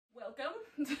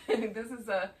This is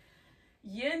a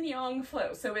yin yang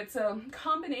flow. So it's a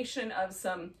combination of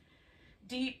some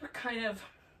deep kind of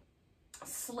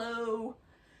slow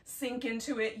sink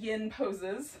into it yin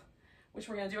poses, which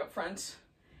we're going to do up front,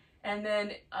 and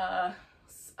then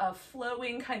a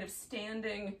flowing kind of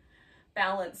standing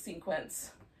balance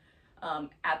sequence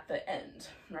at the end,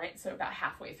 right? So about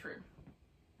halfway through.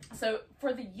 So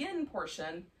for the yin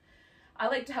portion, I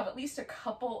like to have at least a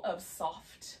couple of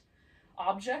soft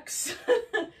objects.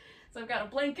 So I've got a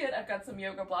blanket, I've got some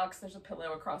yoga blocks, there's a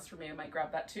pillow across from me, I might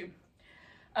grab that too.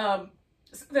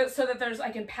 So that I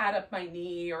can pad up my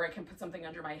knee, or I can put something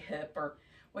under my hip, or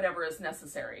whatever is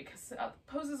necessary, because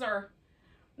poses are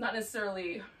not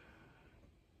necessarily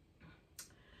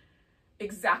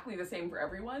exactly the same for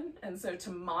everyone, and so to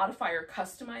modify or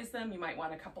customize them, you might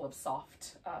want a couple of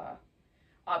soft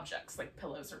objects like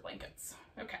pillows or blankets.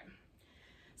 Okay,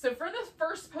 so for the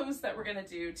first pose that we're going to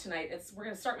do tonight, we're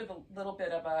going to start with a little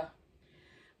bit of a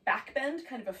back bend,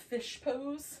 kind of a fish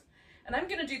pose. And I'm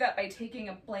going to do that by taking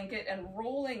a blanket and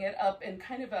rolling it up in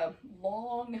kind of a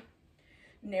long,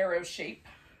 narrow shape,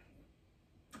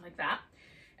 like that.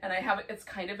 And it's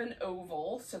kind of an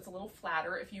oval, so it's a little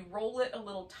flatter. If you roll it a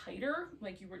little tighter,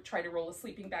 like you would try to roll a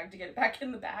sleeping bag to get it back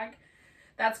in the bag,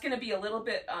 that's going to be a little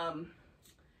bit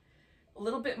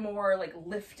more like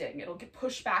lifting. It'll get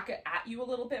pushed back at you a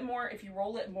little bit more. If you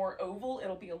roll it more oval,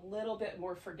 it'll be a little bit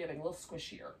more forgiving, a little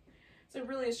squishier. So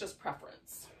really it's just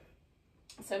preference.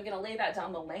 So I'm going to lay that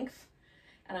down the length,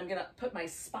 and I'm going to put my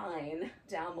spine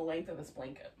down the length of this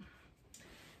blanket.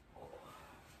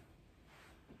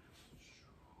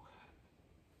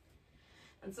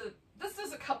 And so this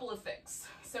does a couple of things.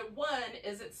 So one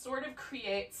is it sort of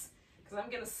creates, because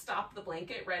I'm going to stop the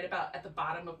blanket right about at the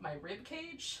bottom of my rib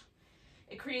cage,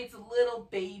 it creates a little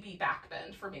baby back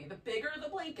bend for me. The bigger the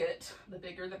blanket, the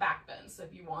bigger the back bend. So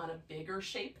if you want a bigger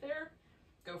shape there,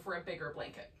 go for a bigger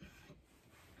blanket.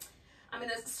 I'm going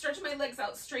to stretch my legs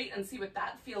out straight and see what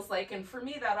that feels like. And for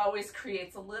me, that always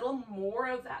creates a little more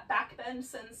of that back bend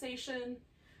sensation.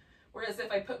 Whereas if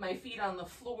I put my feet on the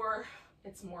floor,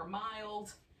 it's more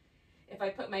mild. If I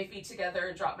put my feet together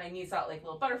and drop my knees out like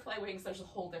little butterfly wings, there's a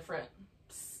whole different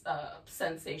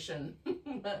sensation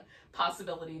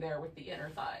possibility there with the inner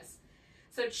thighs.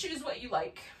 So choose what you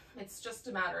like. It's just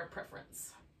a matter of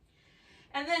preference.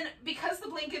 And then because the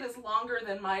blanket is longer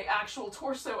than my actual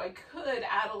torso, I could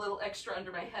add a little extra under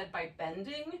my head by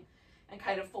bending and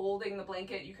kind of folding the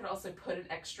blanket. You could also put an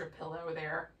extra pillow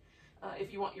there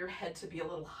if you want your head to be a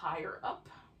little higher up.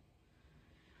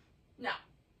 Now,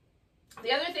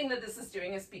 the other thing that this is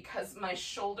doing is because my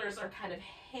shoulders are kind of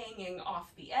hanging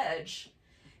off the edge,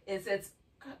 is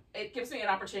it gives me an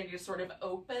opportunity to sort of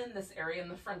open this area in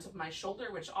the front of my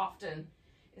shoulder, which often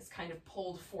is kind of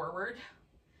pulled forward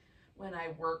when I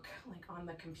work like on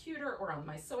the computer or on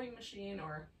my sewing machine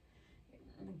or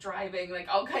driving, like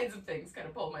all kinds of things kind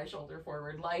of pull my shoulder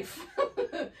forward, life.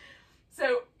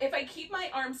 So if I keep my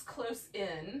arms close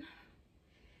in,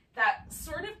 that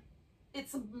sort of,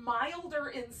 it's milder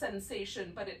in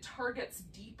sensation, but it targets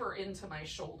deeper into my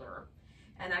shoulder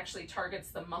and actually targets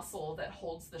the muscle that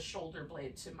holds the shoulder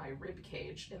blade to my rib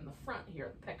cage in the front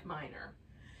here, the pec minor.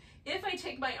 If I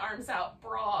take my arms out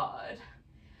broad,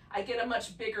 I get a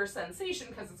much bigger sensation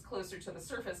because it's closer to the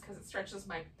surface, because it stretches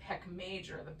my pec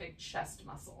major, the big chest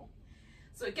muscle.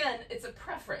 So again, it's a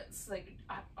preference. Like,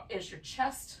 is your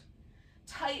chest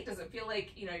tight? Does it feel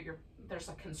like, you know, there's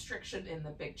a constriction in the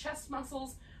big chest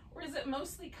muscles? Or is it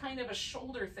mostly kind of a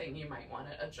shoulder thing you might want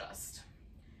to adjust?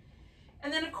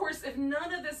 And then of course, if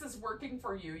none of this is working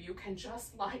for you, you can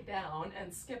just lie down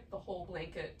and skip the whole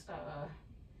blanket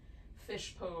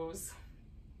fish pose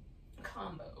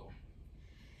combo.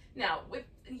 Now with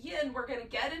yin, we're going to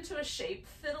get into a shape,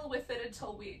 fiddle with it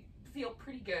until we feel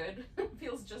pretty good,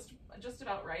 feels just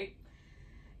about right,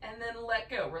 and then let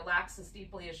go, relax as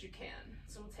deeply as you can.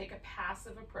 So we'll take a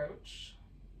passive approach.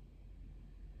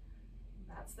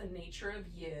 That's the nature of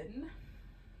yin,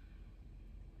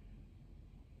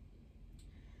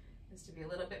 is to be a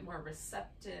little bit more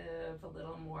receptive, a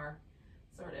little more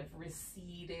sort of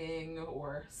receding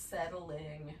or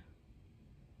settling.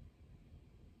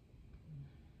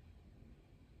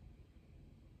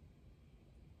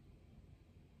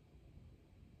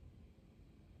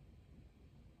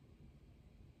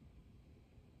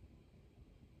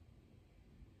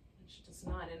 Which does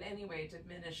not in any way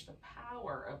diminish the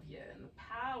power of yin. The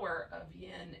power of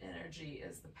yin energy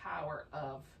is the power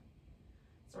of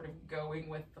sort of going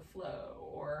with the flow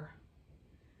or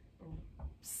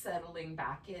settling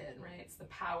back in, right? It's the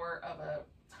power of a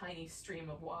tiny stream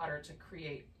of water to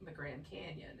create the Grand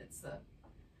Canyon. It's the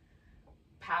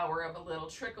power of a little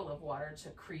trickle of water to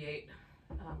create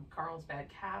Carlsbad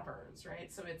Caverns,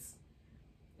 right? So it's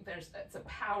a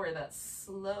power that's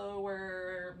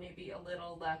slower, maybe a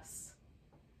little less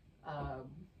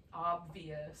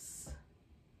obvious.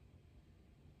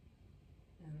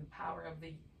 And the power of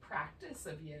the practice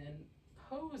of yin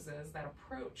poses, that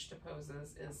approach to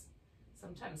poses, is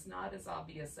sometimes not as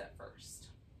obvious at first.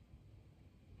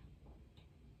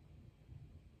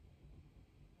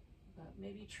 But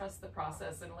maybe trust the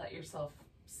process and let yourself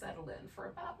settle in for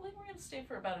about, we're going to stay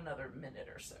for about another minute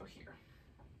or so here.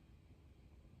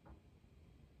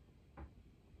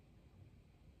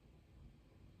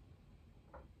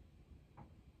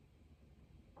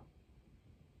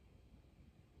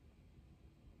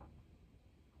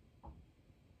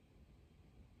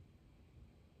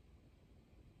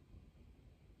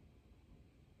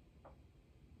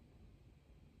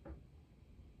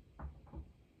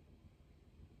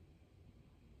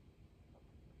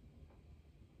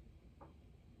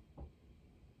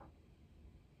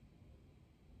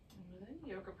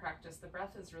 Yoga practice, the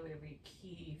breath is really the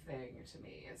key thing to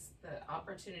me, is the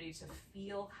opportunity to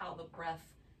feel how the breath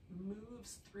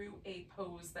moves through a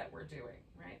pose that we're doing,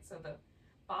 right? So the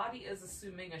body is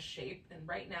assuming a shape, and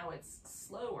right now it's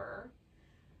slower,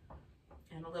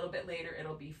 and a little bit later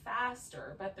it'll be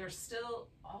faster, but there's still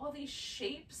all these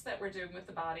shapes that we're doing with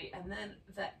the body, and then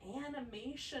the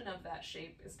animation of that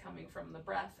shape is coming from the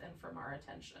breath and from our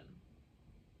attention.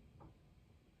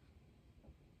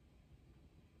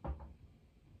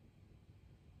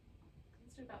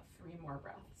 About 3 more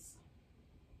breaths.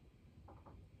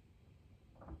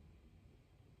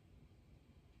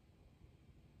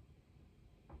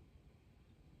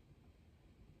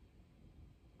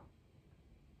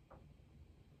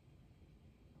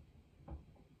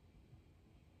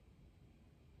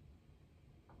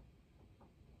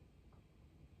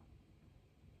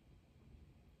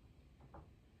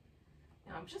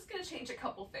 Now I'm just going to change a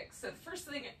couple things. So the first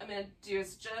thing I'm going to do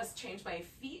is just change my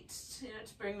feet to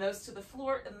bring those to the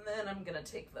floor, and then I'm going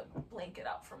to take the blanket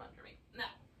out from under me. Now,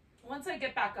 once I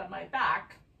get back on my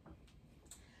back,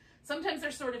 sometimes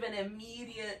there's sort of an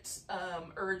immediate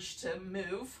urge to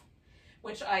move,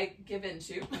 which I give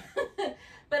into.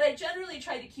 But I generally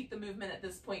try to keep the movement at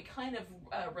this point kind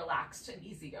of relaxed and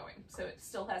easygoing, so it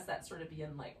still has that sort of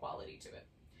yin-like quality to it.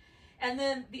 And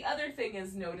then the other thing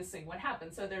is noticing what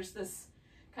happens. So there's this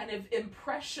kind of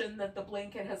impression that the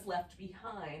blanket has left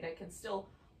behind. I can still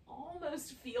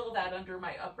almost feel that under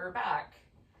my upper back.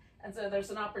 And so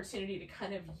there's an opportunity to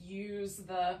kind of use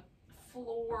the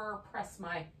floor, press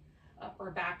my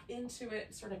upper back into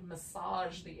it, sort of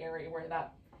massage the area where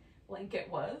that blanket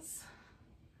was.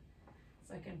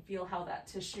 So I can feel how that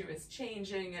tissue is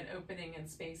changing and opening and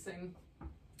spacing.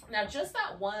 Now, just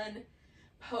that one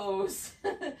pose,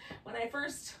 when I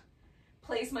first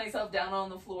place myself down on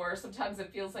the floor, sometimes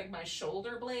it feels like my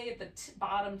shoulder blade, the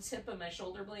bottom tip of my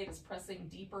shoulder blade is pressing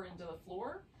deeper into the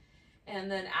floor. And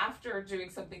then after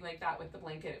doing something like that with the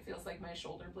blanket, it feels like my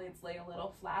shoulder blades lay a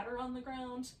little flatter on the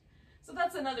ground. So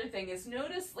that's another thing, is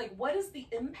notice, like, what is the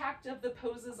impact of the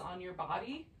poses on your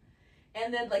body?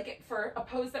 And then, like, for a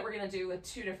pose that we're going to do with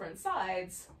 2 different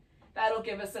sides, that'll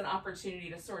give us an opportunity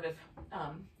to sort of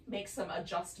make some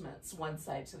adjustments one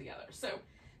side to the other. So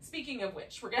speaking of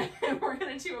which, we're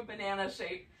gonna do a banana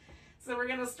shape. So we're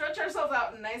gonna stretch ourselves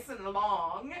out nice and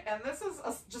long, and this is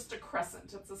just a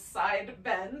crescent. It's a side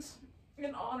bend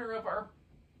in honor of our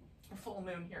full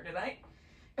moon here tonight.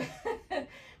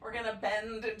 We're gonna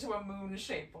bend into a moon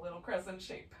shape, a little crescent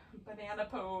shape. Banana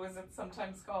pose, it's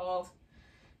sometimes called.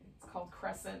 It's called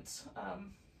crescent.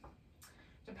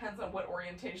 Depends on what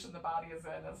orientation the body is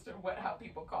in as to how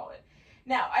people call it.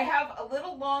 Now, I have a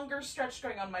little longer stretch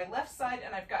going on my left side,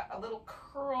 and I've got a little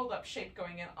curled up shape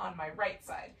going in on my right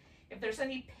side. If there's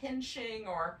any pinching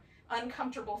or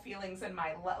uncomfortable feelings in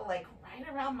my, like right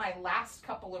around my last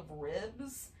couple of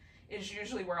ribs is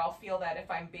usually where I'll feel that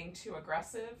if I'm being too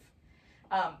aggressive.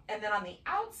 And then on the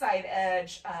outside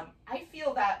edge, I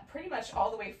feel that pretty much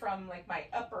all the way from like my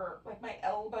upper, like my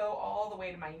elbow all the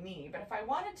way to my knee. But if I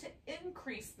wanted to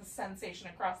increase the sensation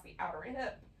across the outer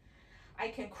hip, I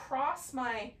can cross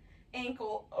my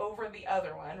ankle over the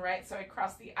other one, right? So I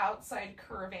cross the outside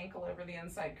curve ankle over the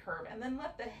inside curve, and then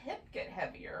let the hip get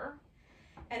heavier.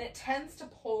 And it tends to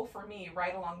pull for me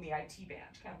right along the IT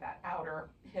band, kind of that outer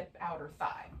hip, outer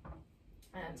thigh.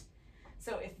 And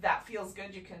so if that feels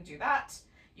good, you can do that.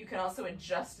 You can also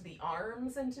adjust the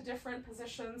arms into different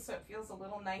positions so it feels a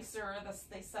little nicer as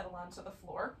they settle onto the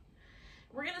floor.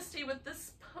 We're gonna stay with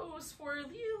this pose for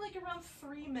like around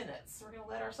 3 minutes. We're gonna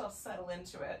let ourselves settle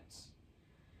into it.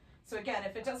 So again,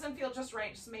 if it doesn't feel just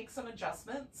right, just make some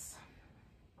adjustments.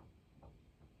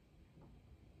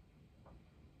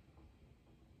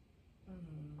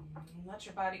 Let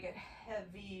your body get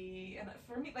heavy. And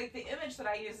for me, like the image that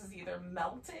I use is either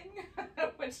melting,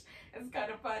 which is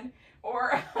kind of fun,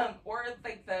 or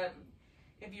like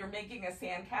if you're making a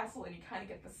sandcastle and you kind of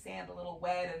get the sand a little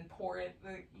wet and pour it,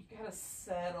 you kind of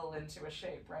settle into a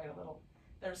shape, right? A little,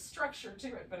 there's structure to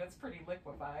it, but it's pretty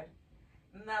liquefied.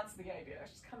 And that's the idea,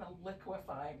 just kind of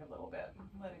liquefying a little bit,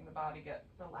 letting the body get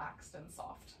relaxed and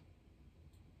soft.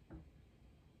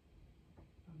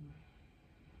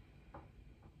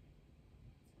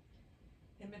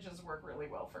 Images work really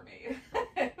well for me.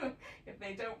 If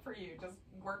they don't for you, just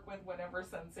work with whatever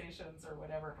sensations or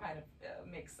whatever kind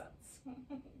of makes sense.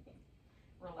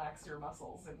 Relax your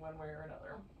muscles in one way or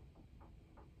another.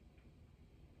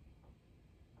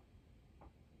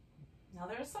 Now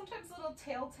there's sometimes little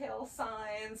telltale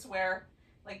signs where,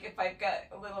 like if I've got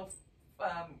a little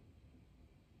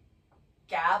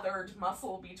gathered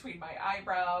muscle between my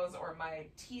eyebrows, or my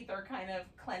teeth are kind of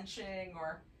clenching,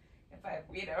 or if I,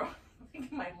 you know,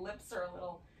 like my lips are a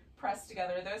little pressed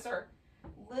together. Those are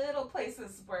little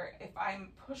places where if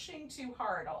I'm pushing too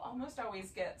hard, I'll almost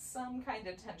always get some kind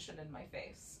of tension in my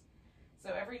face.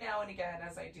 So every now and again,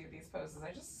 as I do these poses,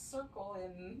 I just circle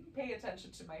and pay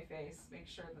attention to my face, make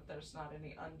sure that there's not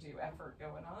any undue effort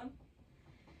going on.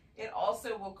 It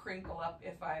also will crinkle up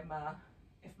if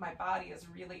my body is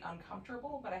really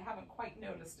uncomfortable, but I haven't quite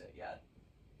noticed it yet.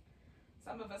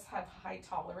 Some of us have high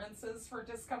tolerances for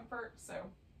discomfort,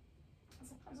 so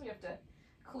sometimes we have to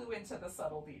clue into the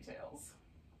subtle details.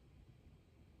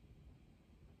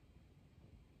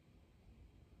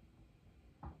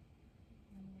 And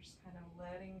we're just kind of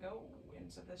letting go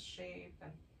into this shape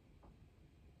and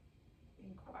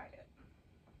being quiet.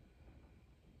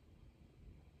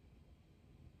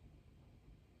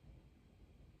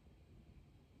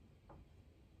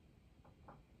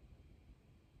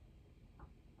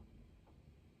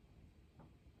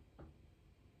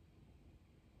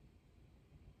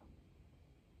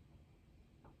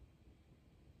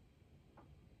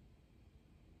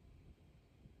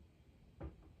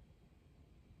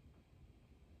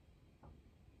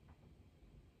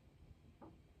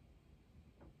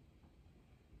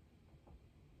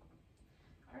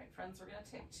 All right, friends, we're going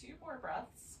to take 2 more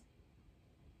breaths.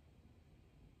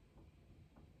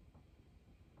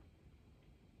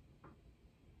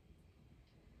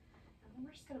 And then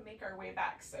we're just going to make our way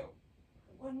back. So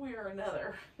one way or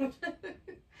another, I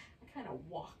kind of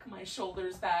walk my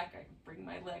shoulders back, I bring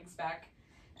my legs back,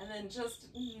 and then just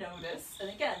notice. And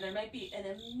again, there might be an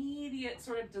immediate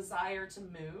sort of desire to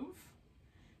move,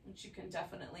 which you can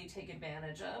definitely take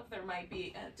advantage of. There might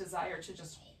be a desire to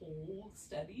just hold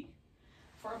steady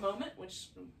for a moment, which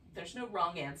there's no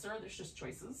wrong answer, there's just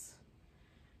choices.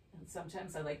 And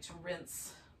sometimes I like to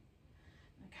rinse,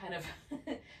 kind of,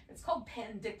 it's called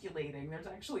pandiculating. There's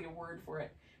actually a word for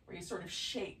it, where you sort of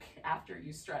shake after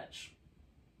you stretch.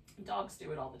 Dogs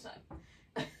do it all the time.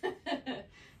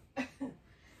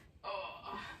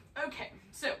 Oh, okay,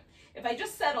 so if I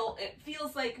just settle, it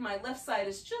feels like my left side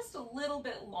is just a little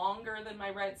bit longer than my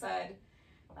right side.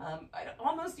 It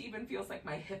almost even feels like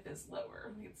my hip is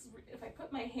lower. If I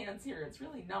put my hands here, it's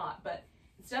really not, but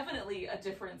it's definitely a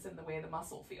difference in the way the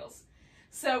muscle feels.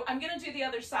 So I'm going to do the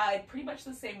other side pretty much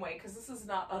the same way, because this is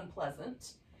not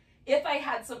unpleasant. If I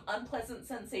had some unpleasant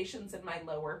sensations in my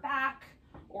lower back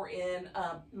or in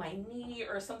my knee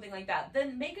or something like that,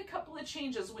 then make a couple of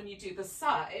changes when you do the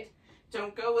side.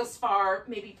 Don't go as far,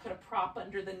 maybe put a prop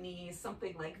under the knee,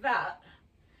 something like that,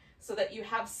 so that you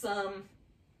have some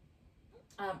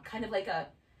kind of like a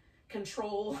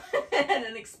control and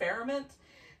an experiment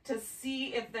to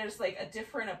see if there's like a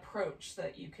different approach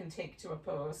that you can take to a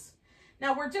pose.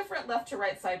 Now we're different left to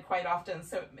right side quite often,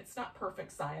 so it's not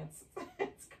perfect science.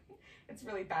 It's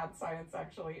really bad science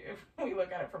actually if we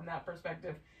look at it from that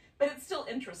perspective, but it's still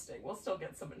interesting. We'll still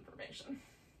get some information.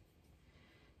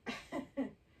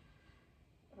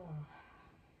 Oh.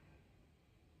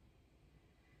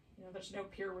 You know, there's no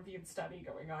peer-reviewed study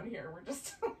going on here. We're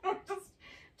just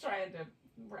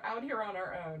we're out here on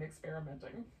our own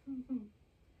experimenting.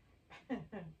 So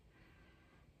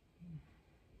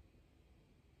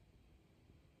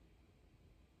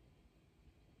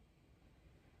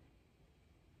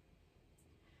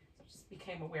just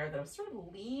became aware that I was sort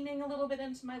of leaning a little bit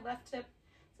into my left hip.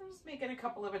 So I'm just making a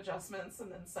couple of adjustments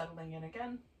and then settling in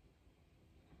again.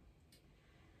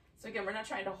 So again, we're not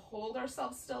trying to hold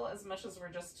ourselves still as much as we're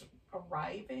just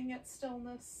arriving at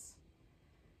stillness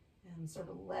and sort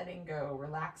of letting go,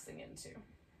 relaxing into.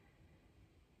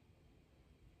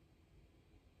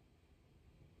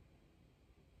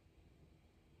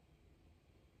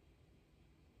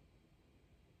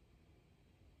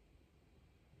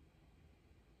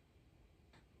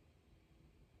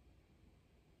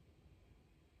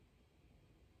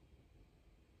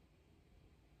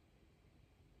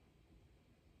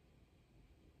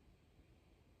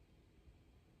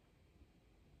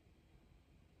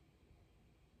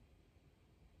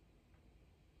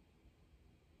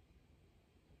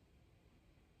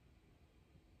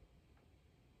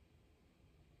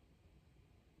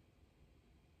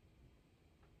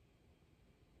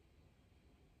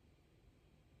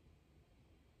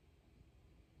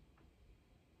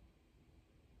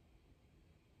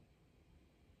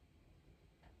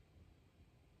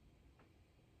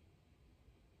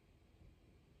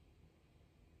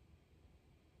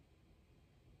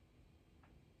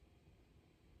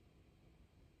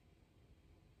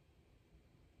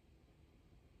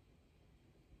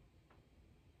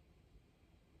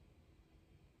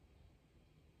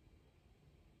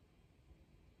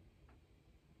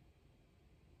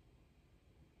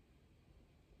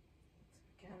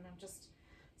 just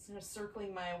sort of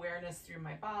circling my awareness through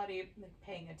my body, like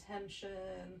paying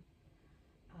attention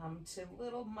to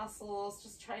little muscles,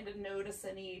 just trying to notice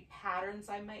any patterns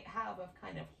I might have of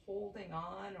kind of holding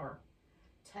on or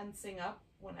tensing up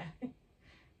when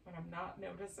I'm not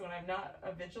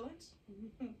vigilant,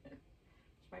 which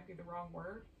might be the wrong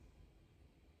word.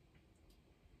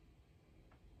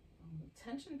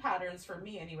 Tension patterns for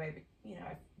me anyway, you know,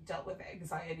 I've dealt with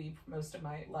anxiety for most of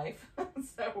my life.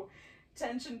 So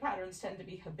tension patterns tend to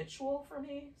be habitual for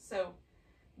me. So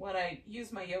what I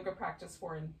use my yoga practice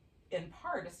for in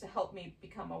part is to help me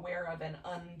become aware of and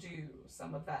undo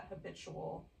some of that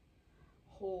habitual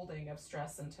holding of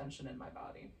stress and tension in my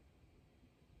body.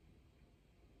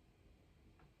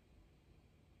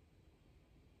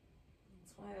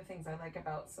 One of the things I like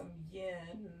about some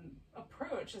yin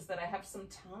approach is that I have some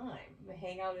time to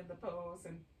hang out in the pose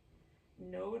and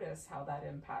notice how that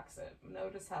impacts it.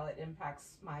 Notice how it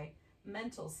impacts my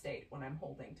mental state when I'm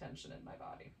holding tension in my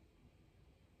body.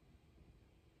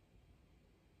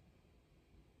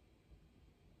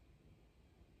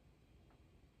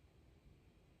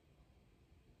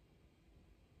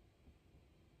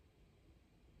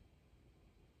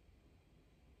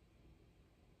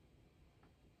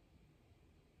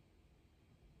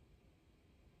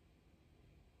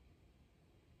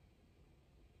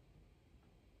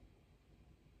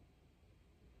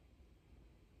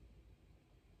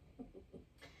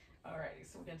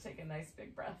 Alrighty, so we're going to take a nice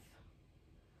big breath.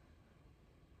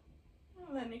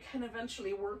 And then you can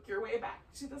eventually work your way back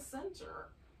to the center.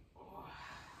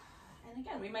 And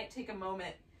again, we might take a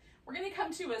moment. We're going to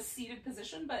come to a seated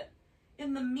position, but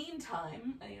in the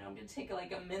meantime, you know, I'm going to take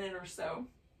like a minute or so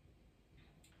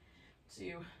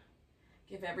to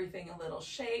give everything a little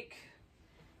shake,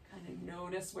 kind of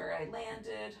notice where I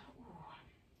landed.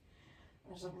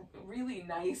 There's a really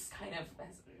nice kind of,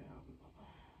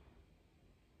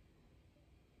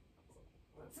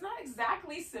 it's not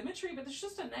exactly symmetry, but there's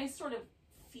just a nice sort of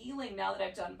feeling now that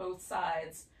I've done both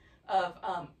sides of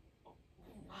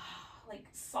like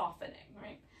softening,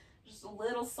 right? Just a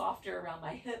little softer around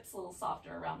my hips, a little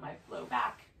softer around my low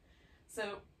back.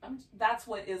 So that's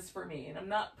what is for me, and I'm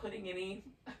not putting any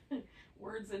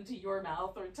words into your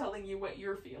mouth or telling you what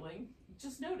you're feeling.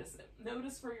 Just notice it.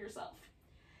 Notice for yourself.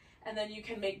 And then you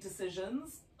can make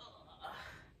decisions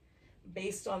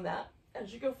based on that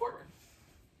as you go forward.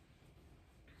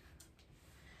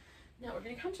 Now we're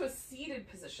going to come to a seated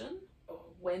position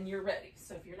when you're ready.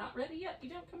 So if you're not ready yet,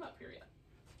 you don't come up here yet.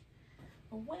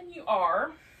 When you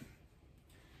are,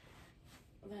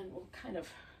 then we'll kind of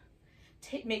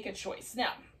make a choice.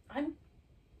 Now,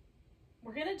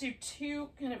 we're going to do two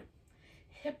kind of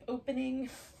hip opening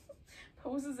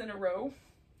poses in a row.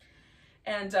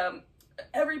 And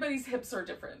everybody's hips are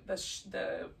different.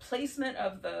 The placement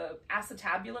of the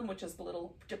acetabulum, which is the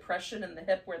little depression in the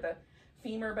hip where the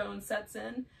femur bone sets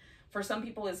in, for some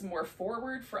people is more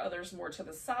forward, for others more to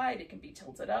the side. It can be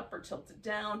tilted up or tilted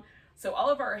down. So all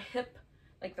of our hip,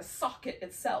 like the socket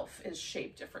itself, is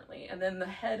shaped differently. And then the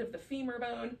head of the femur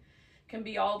bone can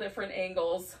be all different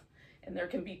angles, and there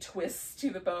can be twists to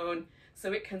the bone.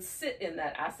 So it can sit in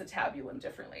that acetabulum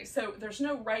differently. So there's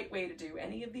no right way to do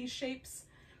any of these shapes.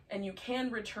 And you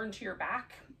can return to your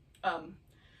back,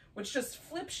 which just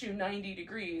flips you 90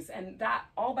 degrees. And that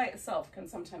all by itself can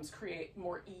sometimes create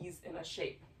more ease in a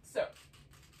shape. So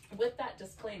with that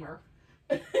disclaimer,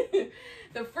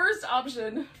 the first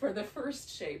option for the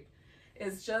first shape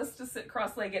is just to sit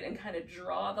cross-legged and kind of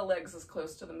draw the legs as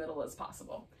close to the middle as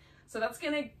possible. So that's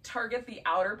going to target the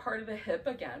outer part of the hip.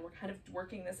 Again, we're kind of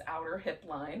working this outer hip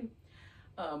line.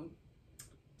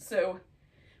 So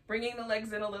bringing the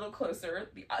legs in a little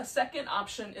closer. The second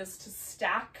option is to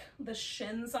stack the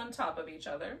shins on top of each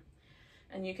other.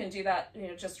 And you can do that, you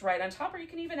know, just right on top, or you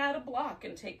can even add a block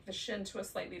and take the shin to a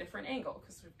slightly different angle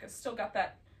because we've still got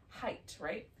that height,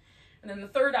 right? And then the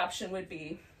third option would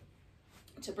be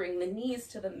to bring the knees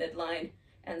to the midline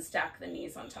and stack the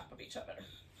knees on top of each other.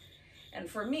 And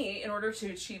for me, in order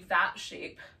to achieve that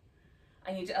shape,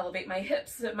 I need to elevate my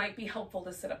hips. So it might be helpful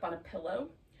to sit up on a pillow,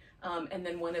 and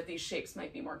then one of these shapes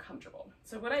might be more comfortable.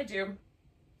 So what I do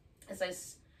is I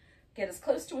get as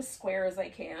close to a square as I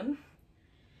can,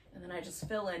 and then I just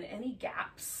fill in any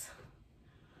gaps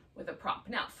with a prop.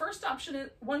 Now, first option is,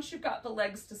 once you've got the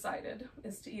legs decided,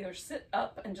 is to either sit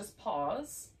up and just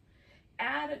pause,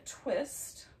 add a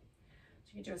twist. So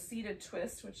you can do a seated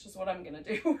twist, which is what I'm gonna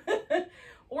do,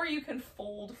 or you can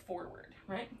fold forward,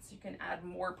 right? So you can add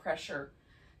more pressure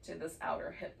to this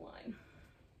outer hip line.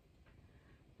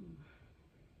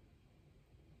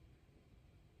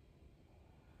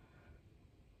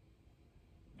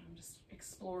 I'm just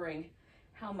exploring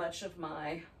how much of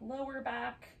my lower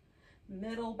back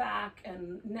middle back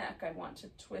and neck, I want to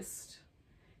twist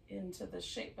into the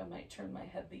shape. I might turn my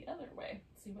head the other way,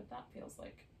 see what that feels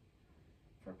like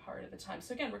for part of the time.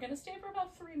 So again, we're going to stay for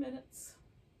about 3 minutes.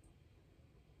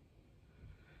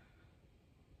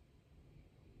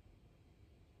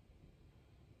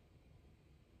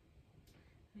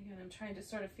 Again, I'm trying to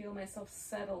sort of feel myself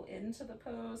settle into the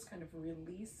pose, kind of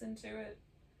release into it.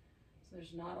 So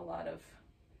there's not a lot of,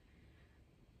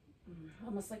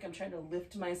 almost like I'm trying to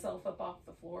lift myself up off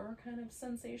the floor kind of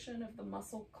sensation of the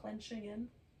muscle clenching in.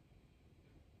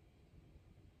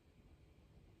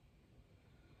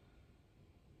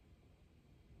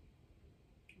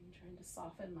 I'm trying to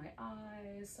soften my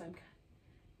eyes, so I'm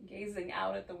gazing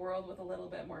out at the world with a little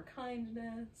bit more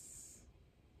kindness,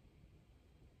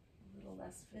 a little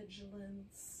less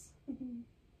vigilance.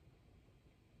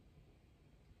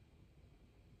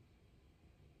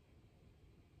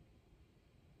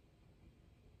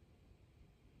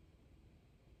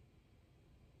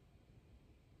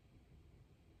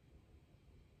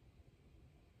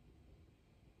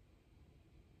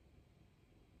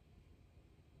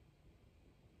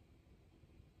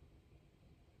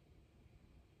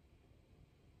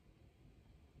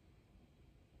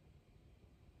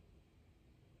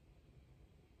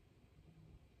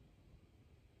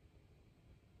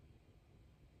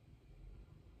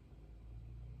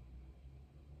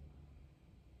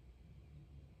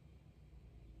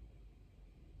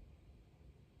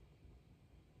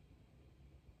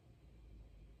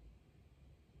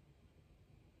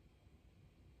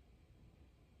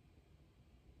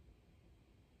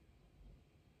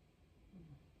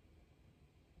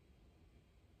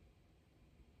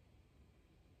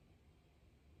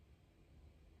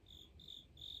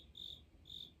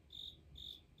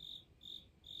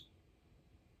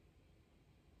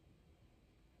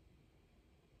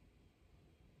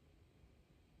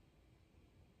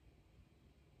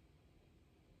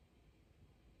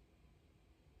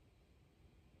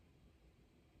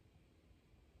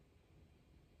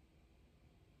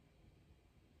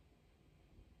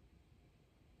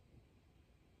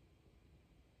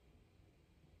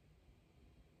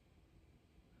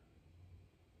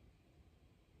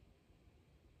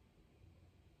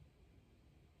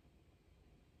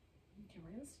 Okay,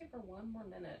 we're going to stay for 1 more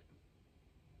minute.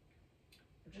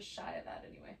 We're just shy of that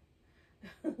anyway.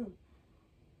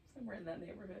 Somewhere in that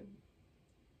neighborhood.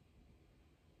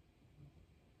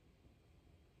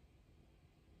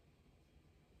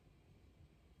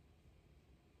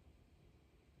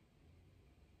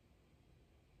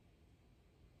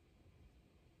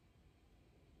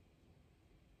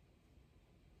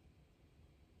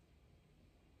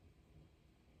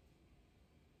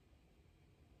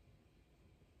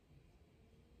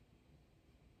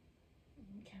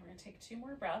 Okay, we're going to take 2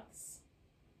 more breaths.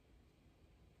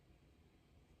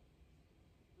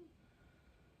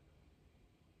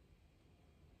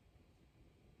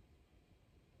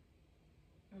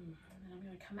 And then I'm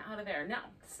going to come out of there. Now,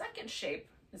 the second shape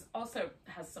also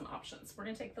has some options. We're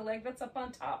going to take the leg that's up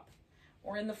on top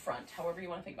or in the front, however you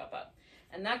want to think about that.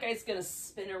 And that guy's going to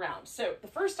spin around. So the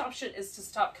first option is to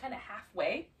stop kind of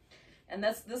halfway. And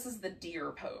this is the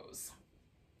deer pose.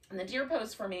 And the deer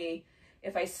pose for me,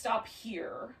 if I stop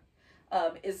here,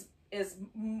 is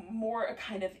more a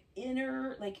kind of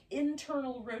inner, like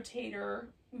internal rotator,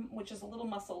 which is a little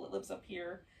muscle that lives up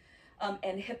here,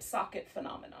 and hip socket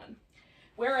phenomenon.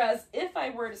 Whereas if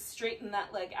I were to straighten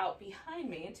that leg out behind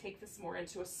me and take this more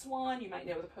into a swan, you might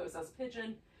know the pose as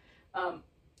pigeon.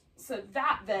 So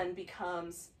that then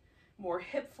becomes more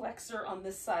hip flexor on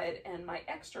this side and my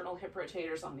external hip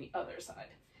rotators on the other side.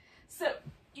 So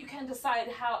you can decide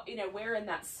how, where in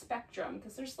that spectrum,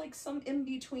 because there's like some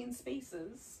in-between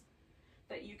spaces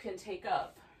that you can take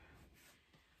up.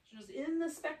 Just in the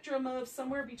spectrum of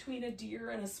somewhere between a deer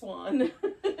and a swan,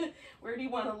 where do you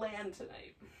want to land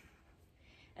tonight?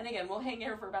 And again, we'll hang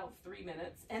here for about 3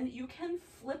 minutes, and you can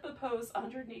flip a pose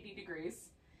 180 degrees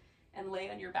and lay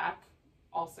on your back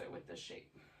also with this shape.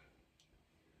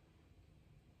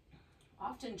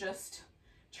 Often just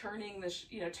turning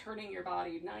turning your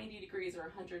body 90 degrees or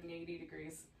 180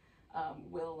 degrees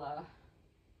will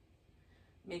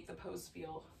make the pose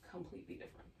feel completely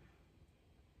different.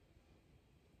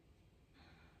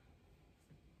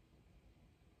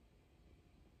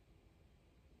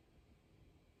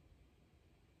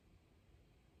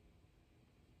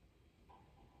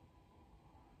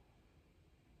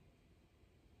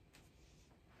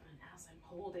 And as I'm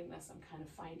holding this, I'm kind of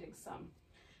finding some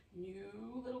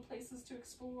new little places to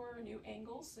explore, new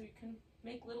angles, so you can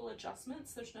make little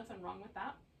adjustments. There's nothing wrong with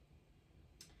that.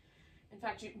 In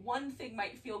fact, one thing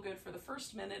might feel good for the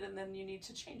first minute and then you need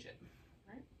to change it,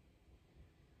 right?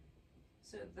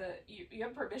 So you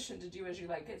have permission to do as you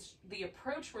like. It's the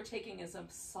approach we're taking is a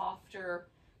softer,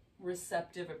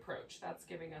 receptive approach. That's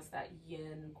giving us that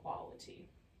yin quality.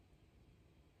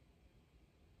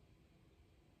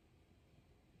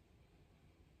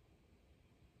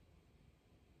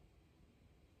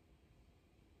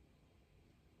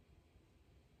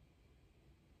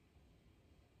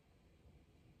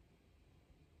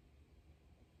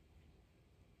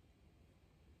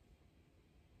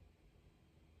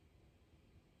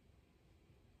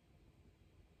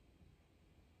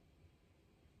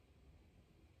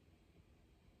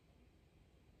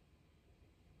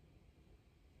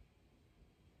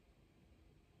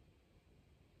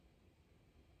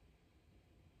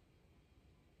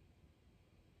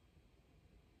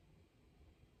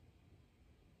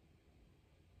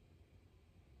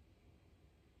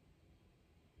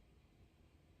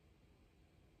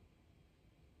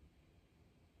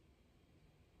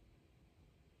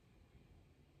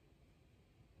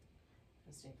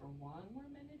 Stay for one more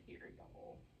minute here,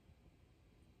 y'all.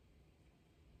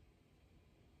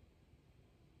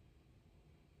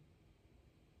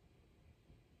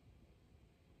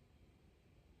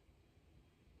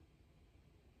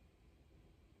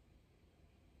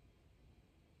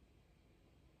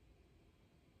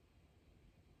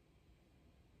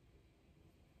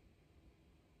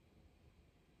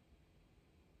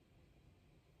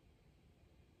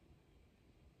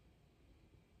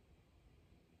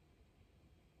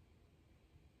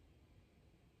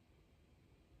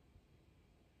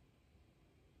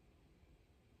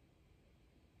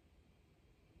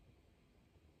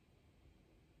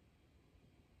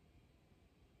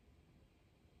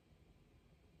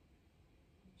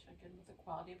 Check in with the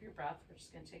quality of your breath. We're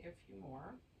just going to take a few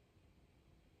more.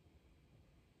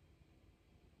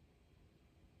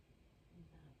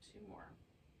 Two more.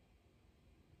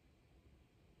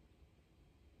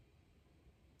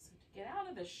 So to get out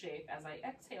of this shape, as I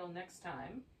exhale next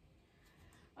time,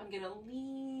 I'm going to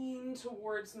lean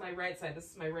towards my right side.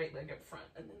 This is my right leg up front.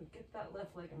 And then get that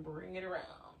left leg and bring it around.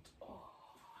 Oh,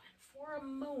 and for a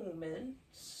moment,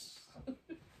 I'm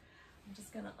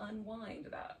just going to unwind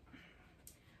that.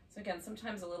 So again,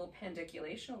 sometimes a little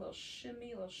pandiculation, a little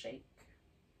shimmy, a little shake.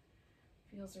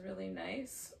 Feels really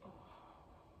nice. Oh.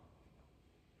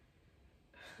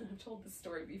 I've told this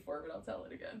story before, but I'll tell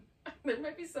it again. There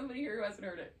might be somebody here who hasn't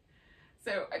heard it.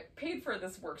 So I paid for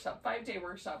this workshop, 5-day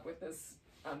workshop with this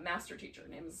master teacher. Her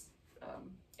name is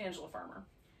Angela Farmer.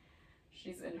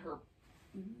 She's in her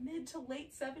mid to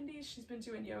late 70s. She's been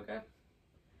doing yoga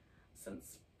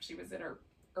since she was in her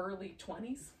early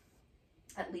 20s,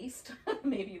 at least,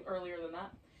 maybe earlier than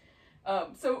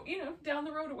that. So, you know, down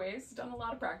the road a ways, done a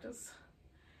lot of practice.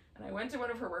 And I went to one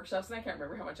of her workshops, and I can't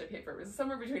remember how much I paid for it. It was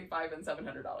somewhere between $500 and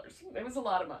 $700. It was a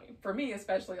lot of money. For me,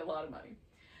 especially, a lot of money.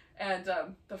 And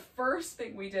the first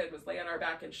thing we did was lay on our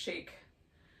back and shake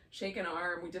an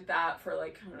arm. We did that for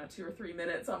like, I don't know, 2 or 3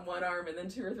 minutes on one arm, and then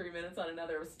 2 or 3 minutes on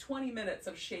another. It was 20 minutes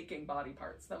of shaking body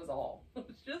parts. That was all. It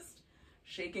was just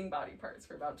shaking body parts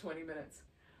for about 20 minutes.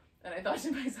 And I thought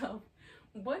to myself,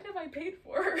 what have I paid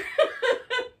for?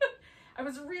 I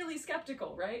was really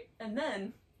skeptical, right? And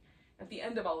then at the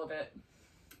end of all of it,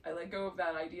 I let go of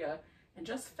that idea and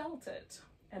just felt it.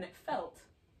 And it felt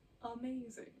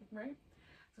amazing, right?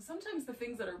 So sometimes the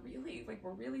things that are really, like,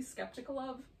 we're really skeptical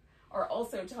of are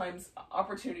also times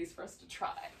opportunities for us to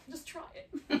try. Just try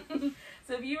it.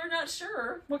 So if you are not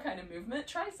sure what kind of movement,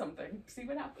 try something. See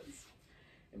what happens.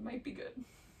 It might be good.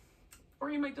 Or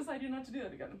you might decide not to do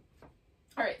that again.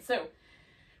 All right, so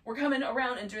we're coming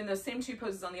around and doing those same 2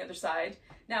 poses on the other side.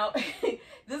 Now,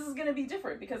 this is going to be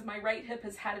different because my right hip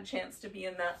has had a chance to be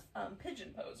in that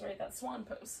pigeon pose, right? That swan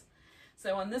pose.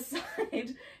 So on this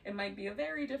side, it might be a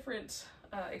very different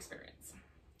experience.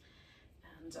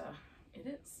 And it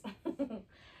is.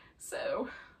 So,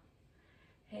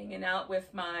 hanging out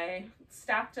with my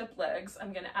stacked up legs,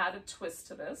 I'm going to add a twist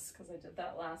to this because I did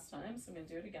that last time, so I'm going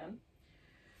to do it again.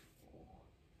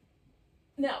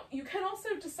 Now, you can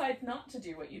also decide not to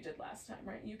do what you did last time,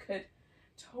 right? You could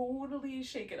totally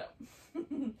shake it up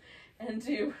and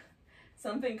do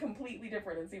something completely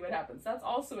different and see what happens. That's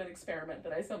also an experiment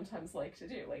that I sometimes like to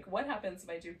do. Like, what happens if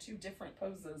I do 2 different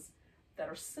poses that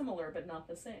are similar but not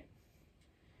the same?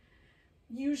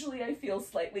 Usually I feel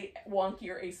slightly wonky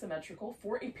or asymmetrical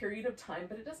for a period of time,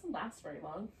 but it doesn't last very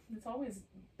long. It's always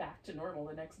back to normal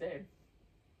the next day.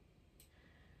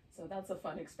 So that's a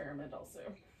fun experiment also.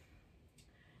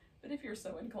 But if you're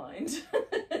so inclined,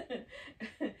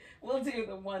 we'll do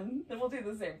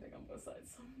the same thing on both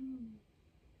sides.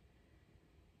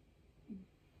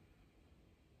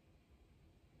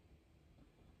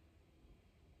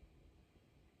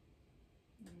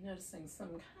 I'm noticing some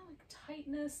kind of like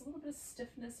tightness, a little bit of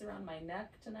stiffness around my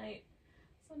neck tonight.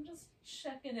 So I'm just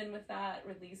checking in with that,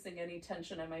 releasing any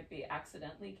tension I might be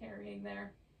accidentally carrying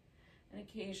there. And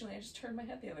occasionally I just turn my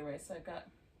head the other way. So I've got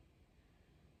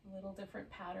a little different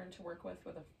pattern to work with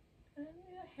a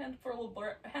handful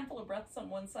of breaths on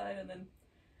one side and then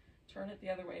turn it the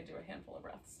other way and do a handful of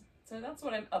breaths. So that's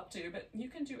what I'm up to, but you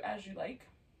can do as you like.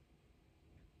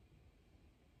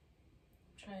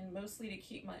 I'm trying mostly to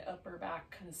keep my upper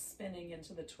back kind of spinning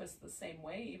into the twist the same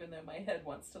way, even though my head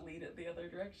wants to lead it the other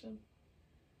direction.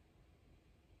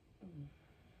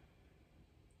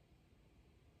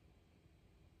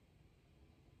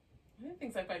 One of the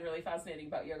things I find really fascinating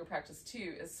about yoga practice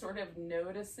too is sort of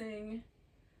noticing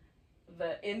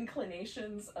the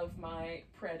inclinations of my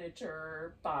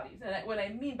predator bodies. And what I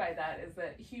mean by that is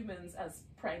that humans as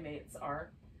primates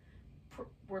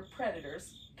we're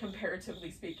predators, comparatively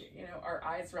speaking. You know, our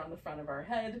eyes are on the front of our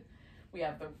head. We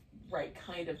have the right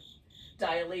kind of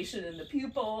dilation in the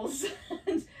pupils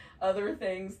and other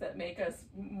things that make us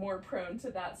more prone to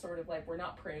that sort of like, we're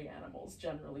not prey animals,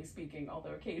 generally speaking,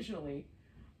 although occasionally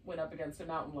when up against a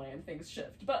mountain lion, things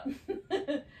shift. But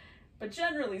but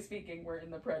generally speaking, we're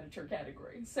in the predator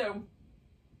category. So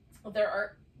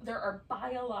there are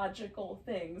biological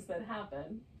things that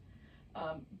happen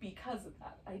because of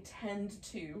that. I tend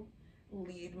to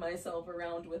lead myself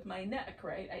around with my neck,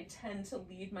 right? I tend to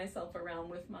lead myself around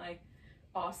with my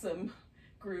awesome,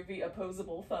 groovy,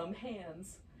 opposable thumb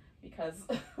hands because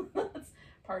that's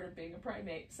part of being a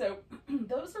primate. So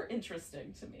those are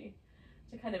interesting to me,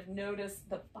 to kind of notice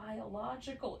the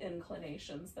biological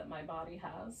inclinations that my body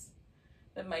has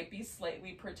that might be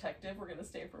slightly protective. We're going to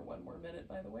stay for one more minute,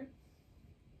 by the way.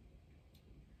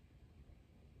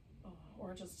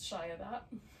 Or just shy of that.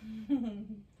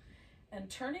 And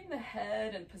turning the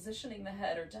head and positioning the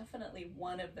head are definitely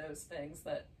one of those things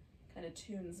that kind of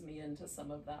tunes me into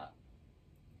some of that.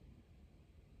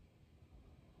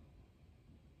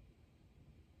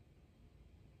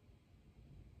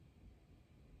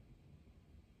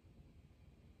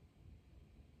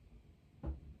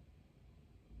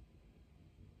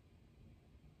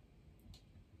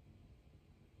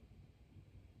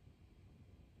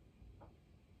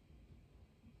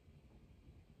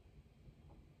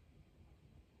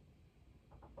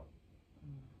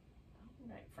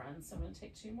 All right, friends, so I'm going to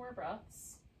take 2 more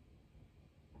breaths.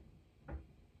 And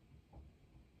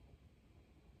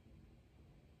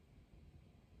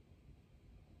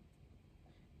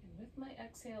with my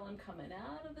exhale, I'm coming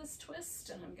out of this twist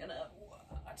and I'm going to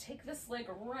take this leg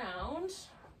around.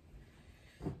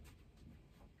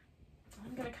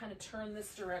 I'm going to kind of turn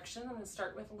this direction. I'm going to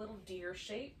start with a little deer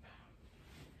shape.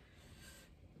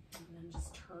 And then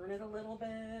just turn it a little bit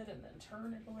and then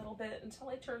turn it a little bit until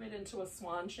I turn it into a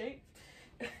swan shape.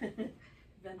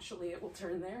 Eventually it will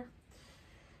turn there.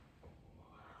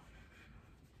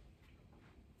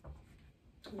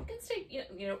 You can stay,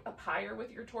 you know, up higher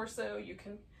with your torso. You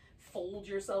can fold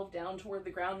yourself down toward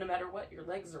the ground no matter what your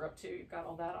legs are up to. You've got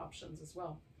all that options as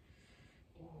well.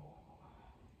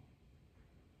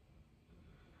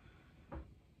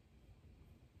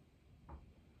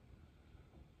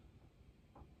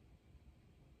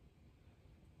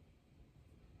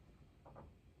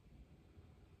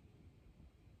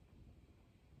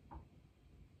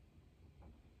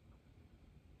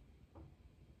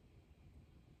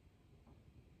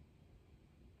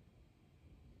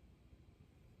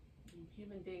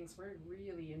 Human beings, we're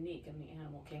really unique in the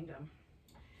animal kingdom.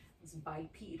 This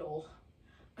bipedal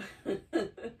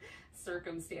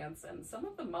circumstance, and some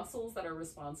of the muscles that are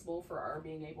responsible for our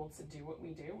being able to do what we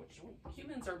do, which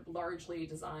humans are largely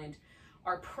designed,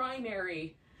 our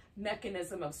primary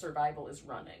mechanism of survival is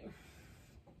running.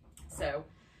 So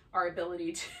our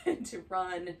ability to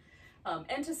run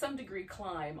and to some degree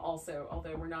climb also,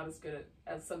 although we're not as good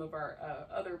as some of our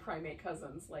other primate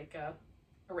cousins like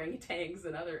orangutans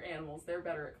and other animals. They're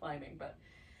better at climbing, but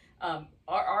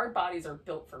our bodies are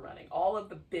built for running. All of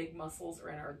the big muscles are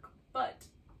in our butt,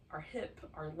 our hip,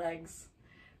 our legs.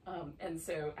 And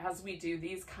so as we do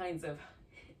these kinds of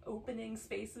opening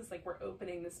spaces, like we're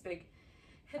opening this big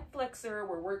hip flexor,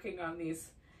 we're working on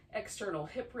these external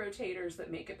hip rotators that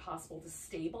make it possible to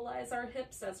stabilize our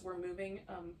hips as we're moving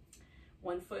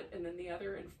one foot and then the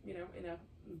other, and in a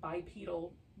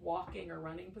bipedal walking or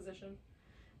running position.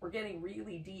 We're getting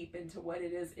really deep into what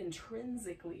it is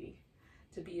intrinsically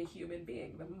to be a human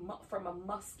being, from a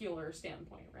muscular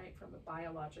standpoint, right? From a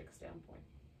biologic standpoint.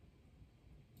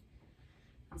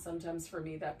 And sometimes for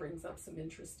me, that brings up some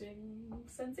interesting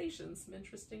sensations, some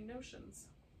interesting notions.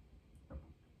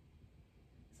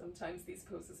 Sometimes these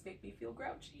poses make me feel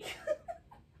grouchy.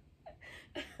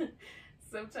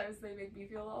 Sometimes they make me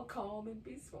feel all calm and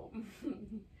peaceful.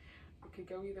 It could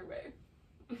go either way.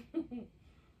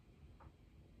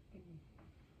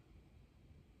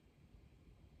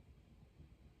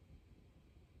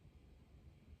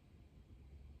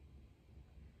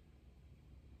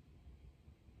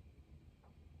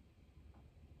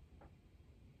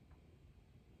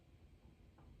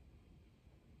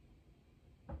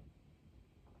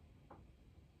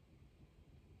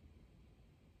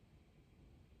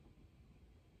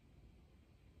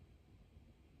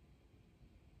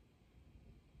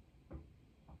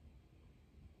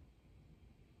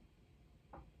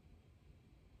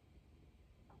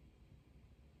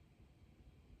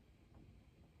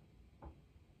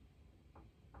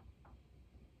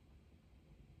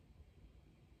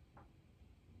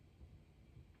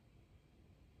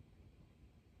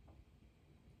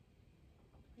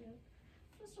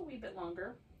 Just a wee bit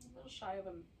longer, a little shy of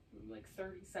like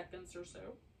 30 seconds or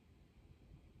so.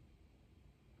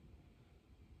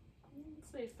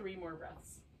 Let's say 3 more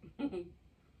breaths.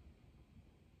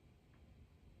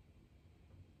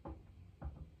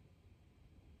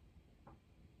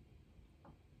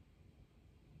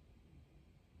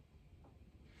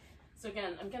 So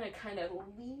again, I'm going to kind of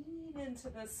lean into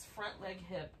this front leg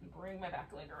hip and bring my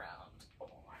back leg around.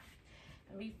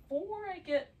 And before I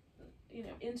get, you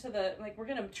know, into the, like, we're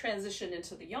going to transition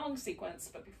into the yang sequence,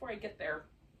 but before I get there,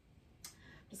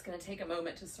 I'm just going to take a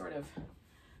moment to sort of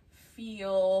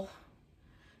feel,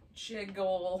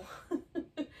 jiggle,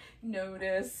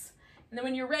 notice. And then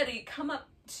when you're ready, come up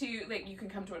to, like, you can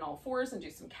come to an all fours and do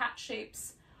some cat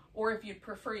shapes. Or if you'd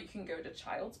prefer, you can go to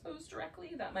child's pose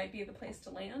directly. That might be the place to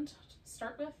land to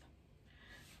start with.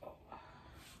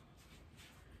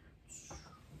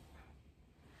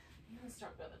 I'm going to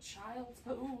start with a child's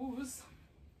pose.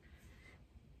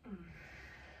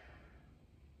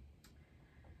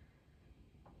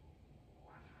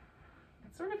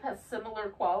 It sort of has similar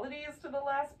qualities to the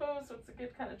last pose, so it's a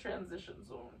good kind of transition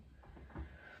zone.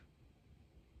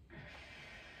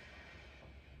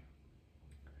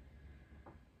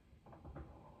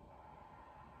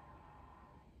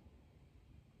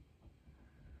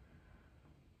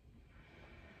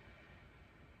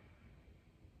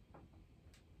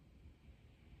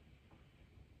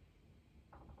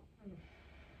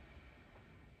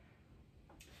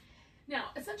 Now,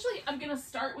 essentially, I'm going to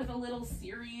start with a little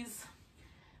series,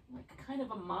 like kind of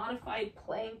a modified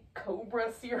plank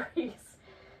cobra series.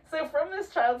 So from this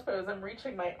child's pose, I'm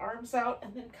reaching my arms out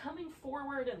and then coming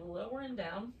forward and lowering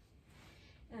down.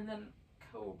 And then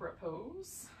cobra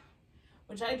pose,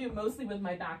 which I do mostly with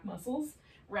my back muscles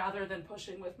rather than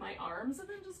pushing with my arms. And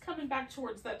then just coming back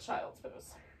towards that child's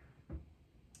pose. And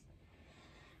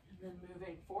then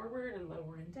moving forward and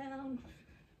lowering down.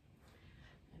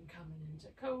 And coming into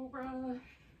cobra.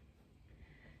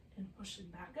 And pushing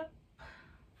back up.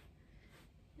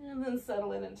 And then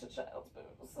settling into child's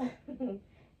pose. And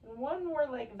one more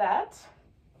like that.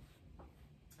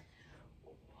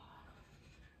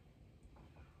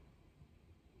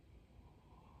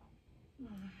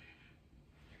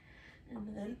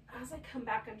 And then as I come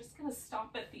back, I'm just going to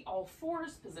stop at the all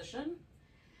fours position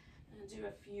and do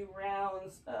a few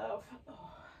rounds of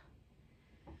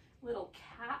little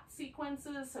cat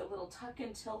sequences. So a little tuck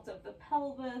and tilt of the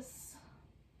pelvis,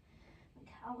 like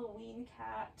Halloween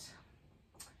cat,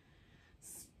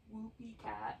 swoopy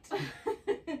cat,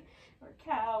 or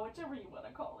cow, whichever you want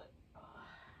to call it.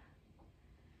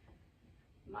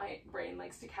 My brain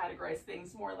likes to categorize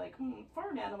things more like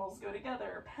farm animals go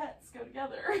together, pets go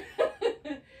together.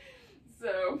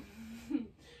 So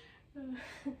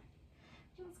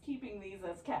just keeping these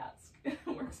as cats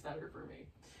works better for me.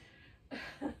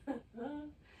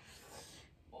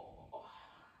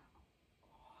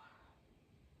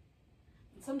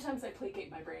 Sometimes I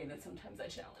placate my brain and sometimes I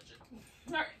challenge it.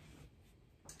 All right.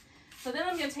 So then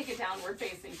I'm going to take a downward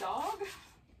facing dog.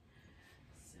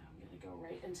 So I'm going to go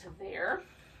right into there.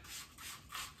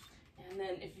 And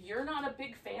then if you're not a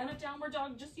big fan of downward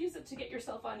dog, just use it to get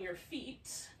yourself on your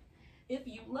feet. If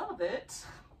you love it,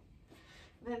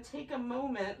 then take a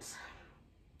moment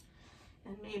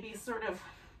and maybe sort of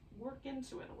work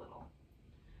into it a little.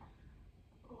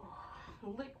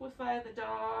 Liquefy the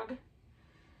dog.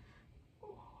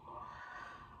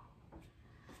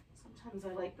 Sometimes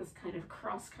I like this kind of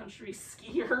cross-country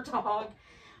skier dog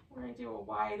where I do a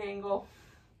wide angle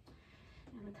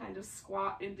and a kind of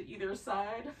squat into either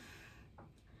side.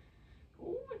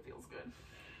 Oh, it feels good.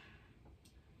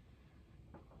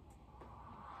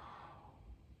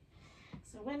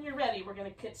 So when you're ready, we're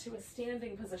going to get to a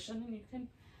standing position, and you can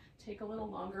take a little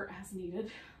longer as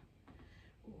needed.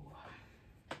 Ooh.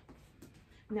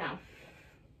 Now,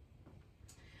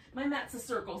 My mat's a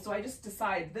circle, so I just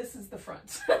decide this is the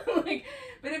front. Like,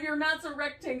 but if your mat's a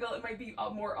rectangle, it might be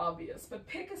more obvious. But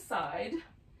pick a side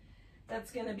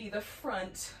that's going to be the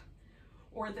front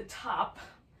or the top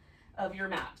of your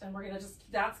mat. And we're going to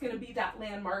just, that's going to be that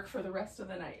landmark for the rest of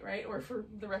the night, right? Or for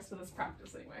the rest of this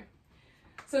practice anyway.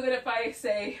 So that if I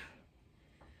say,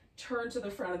 turn to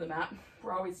the front of the mat,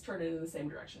 we're always turning in the same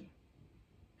direction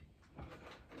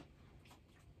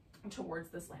towards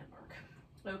this landmark.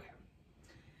 Okay.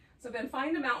 So then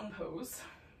find a mountain pose.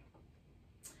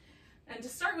 And to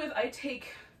start with, I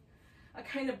take a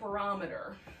kind of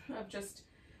barometer of just,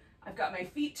 I've got my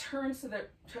feet turned so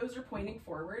that toes are pointing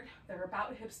forward. They're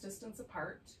about hips distance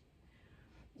apart.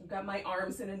 I've got my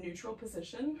arms in a neutral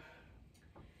position.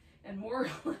 And more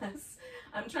or less,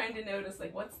 I'm trying to notice,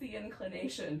 like, what's the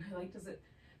inclination? Like, does it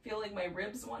feel like my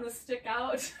ribs want to stick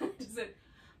out? Does it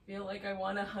feel like I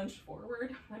want to hunch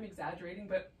forward? I'm exaggerating,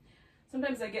 but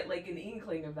sometimes I get like an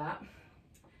inkling of that.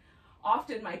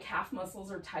 Often my calf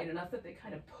muscles are tight enough that they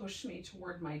kind of push me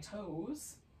toward my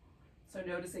toes. So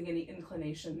noticing any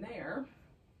inclination there.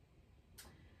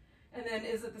 And then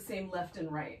is it the same left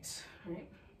and right, right?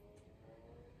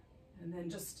 And then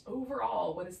just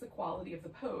overall, what is the quality of the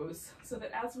pose? So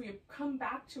that as we come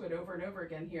back to it over and over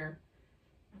again here,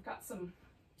 I've got some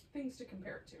things to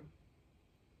compare it to.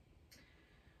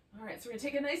 All right, so we're gonna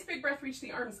take a nice big breath, reach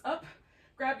the arms up,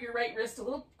 grab your right wrist, a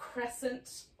little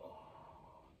crescent.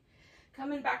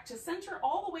 Coming back to center,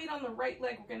 all the weight on the right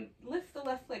leg. We're gonna lift the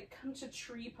left leg, come to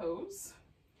tree pose.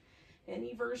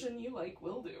 Any version you like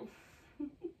will do.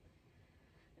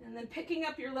 And then picking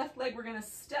up your left leg, we're gonna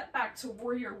step back to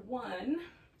warrior one.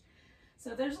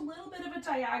 So there's a little bit of a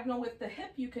diagonal with the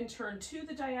hip. You can turn to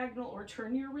the diagonal or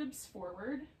turn your ribs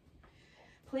forward.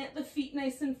 Plant the feet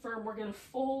nice and firm. We're gonna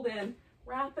fold in,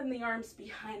 wrapping the arms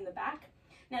behind the back.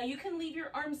 Now you can leave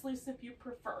your arms loose if you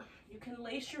prefer. You can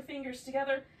lace your fingers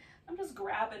together. I'm just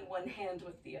grabbing one hand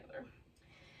with the other.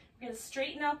 We're gonna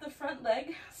straighten out the front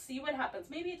leg, see what happens.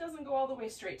 Maybe it doesn't go all the way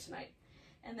straight tonight.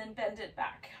 And then bend it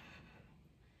back.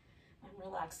 I'm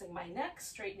relaxing my neck,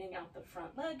 straightening out the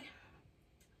front leg,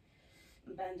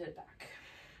 bend it back.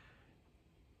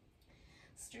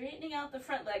 Straightening out the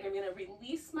front leg, I'm gonna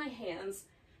release my hands,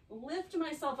 lift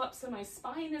myself up so my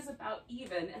spine is about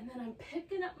even, and then I'm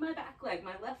picking up my back leg,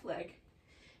 my left leg,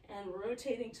 and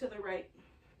rotating to the right.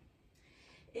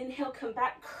 Inhale, come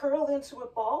back, curl into a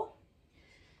ball.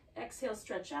 Exhale,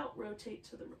 stretch out, rotate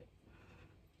to the right.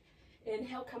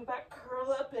 Inhale, come back,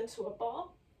 curl up into a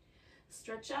ball.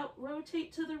 Stretch out,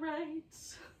 rotate to the right.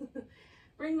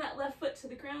 Bring that left foot to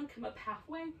the ground, come up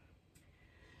halfway,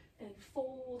 and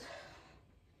fold.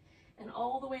 And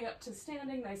all the way up to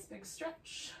standing, nice big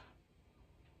stretch.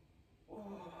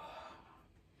 Oh.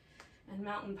 And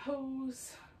mountain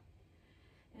pose.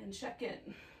 And check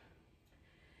in.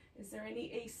 Is there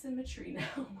any asymmetry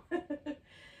now?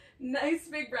 Nice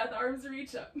big breath, arms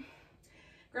reach up.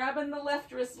 Grabbing the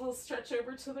left wrist, a little stretch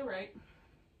over to the right.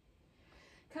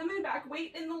 Coming back,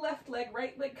 weight in the left leg,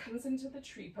 right leg comes into the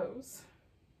tree pose.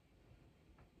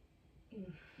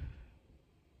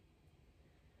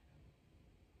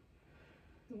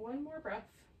 One more breath.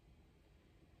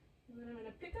 And then I'm going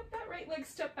to pick up that right leg,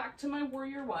 step back to my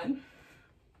warrior one.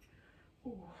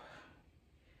 Ooh.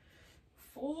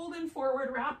 Folding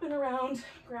forward, wrapping around,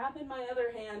 grabbing my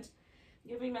other hand,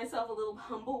 giving myself a little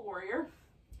humble warrior.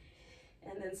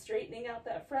 And then straightening out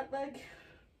that front leg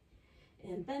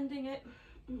and bending it.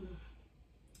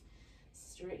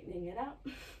 Straightening it out.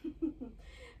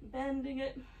 Bending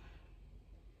it.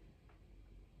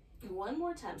 One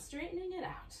more time, straightening it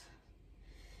out.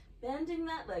 Bending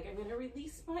that leg. I'm going to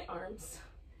release my arms.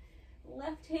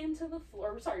 Left hand to the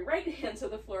floor. Sorry, right hand to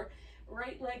the floor.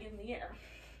 Right leg in the air.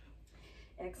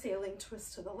 Exhaling,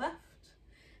 twist to the left.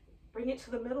 Bring it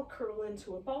to the middle, curl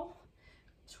into a ball.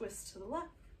 Twist to the left.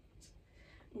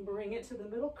 Bring it to the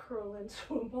middle, curl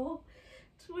into a ball.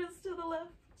 Twist to the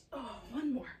left. Oh,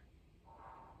 one more.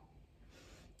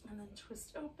 And then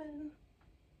twist open.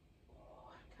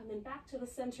 Coming back to the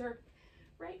center.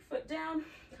 Right foot down,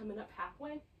 coming up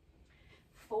halfway.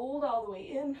 Fold all the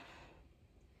way in.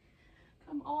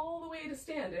 Come all the way to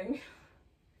standing.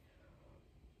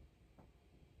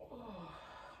 Oh.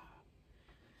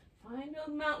 Find a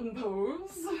mountain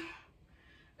pose.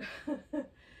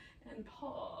 And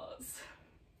pause.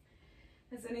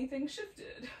 Has anything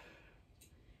shifted?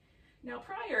 Now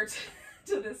prior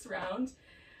to this round,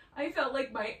 I felt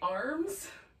like my arms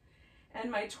and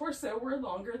my torso were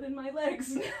longer than my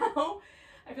legs. Now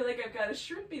I feel like I've got a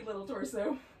shrimpy little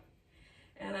torso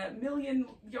and a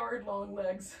million-yard long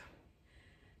legs.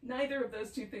 Neither of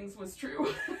those two things was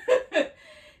true.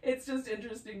 It's just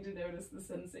interesting to notice the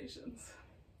sensations.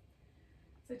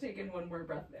 So take in one more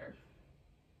breath there.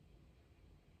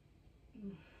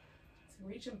 So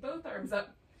reaching both arms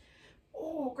up.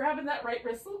 Oh, grabbing that right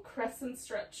wrist, little crescent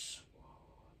stretch.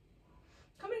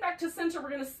 Coming back to center, we're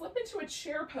going to slip into a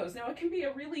chair pose. Now it can be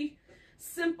a really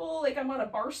simple, like I'm on a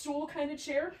bar stool kind of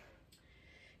chair.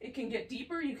 It can get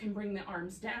deeper. You can bring the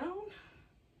arms down.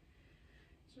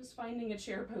 Just finding a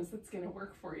chair pose that's going to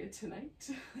work for you tonight.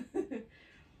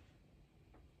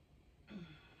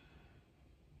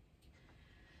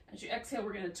 As you exhale,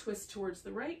 we're going to twist towards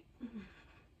the right.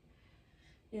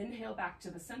 Inhale back to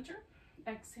the center.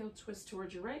 Exhale, twist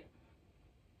towards your right.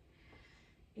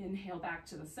 Inhale back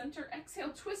to the center.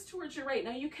 Exhale, twist towards your right.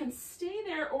 Now you can stay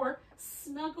there or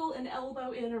snuggle an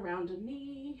elbow in around a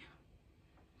knee.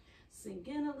 Sink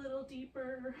in a little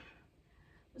deeper.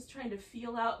 Just trying to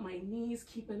feel out my knees,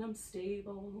 keeping them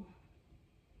stable.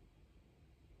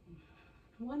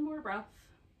 One more breath.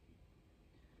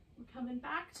 We're coming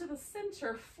back to the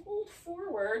center, fold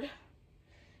forward.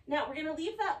 Now we're gonna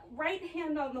leave that right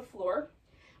hand on the floor.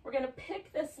 We're gonna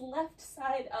pick this left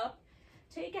side up,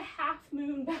 take a half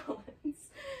moon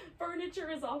balance. Furniture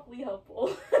is awfully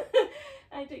helpful.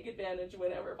 I take advantage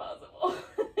whenever possible.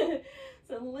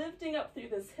 So lifting up through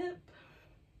this hip,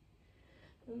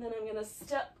 and then I'm gonna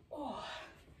step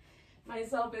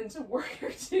myself into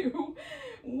warrior two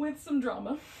with some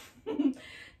drama.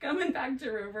 Coming back to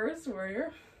reverse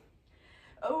warrior,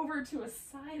 over to a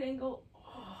side angle,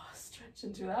 stretch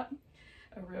into that,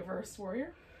 a reverse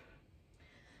warrior,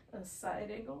 a side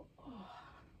angle,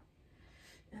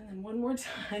 and then one more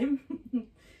time.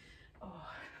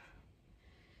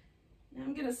 Now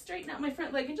I'm gonna straighten out my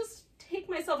front leg and just take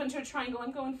myself into a triangle.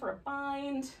 I'm going for a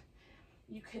bind.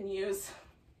 You can use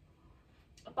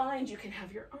a bind, you can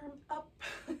have your arm up,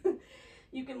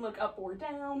 you can look up or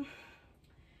down,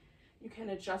 you can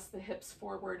adjust the hips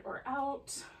forward or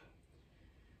out,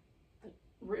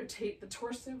 rotate the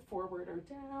torso forward or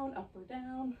down, up or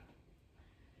down.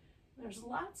 There's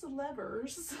lots of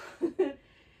levers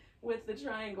with the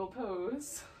triangle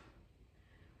pose.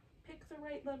 Pick the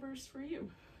right levers for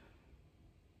you.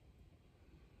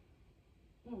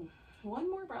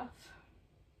 One more breath.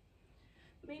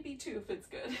 Maybe two if it's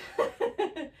good.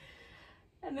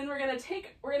 And then we're gonna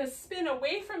spin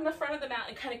away from the front of the mat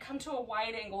and kind of come to a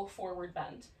wide angle forward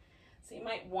bend. So you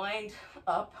might wind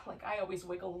up, like I always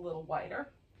wiggle a little wider.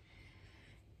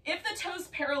 If the toes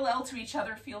parallel to each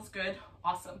other feels good,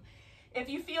 awesome. If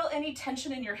you feel any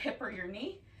tension in your hip or your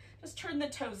knee, just turn the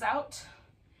toes out.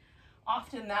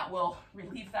 Often that will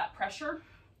relieve that pressure.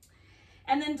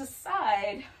 And then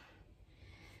decide,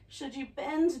 should you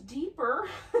bend deeper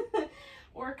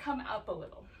or come up a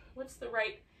little? What's the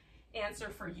right answer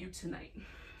for you tonight?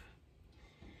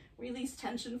 Release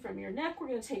tension from your neck. We're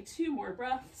going to take 2 more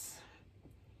breaths.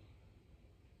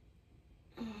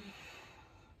 And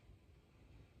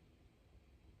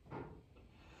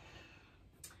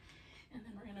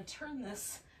then we're going to turn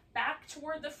this back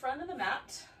toward the front of the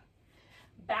mat,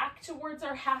 back towards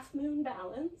our half moon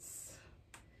balance.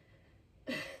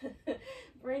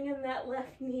 Bringing that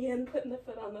left knee in, putting the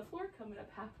foot on the floor, coming up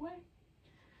halfway,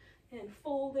 and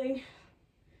folding,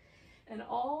 and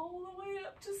all the way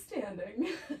up to standing.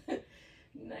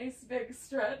 Nice big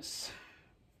stretch.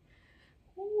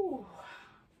 Ooh.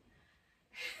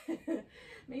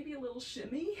 Maybe a little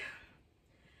shimmy,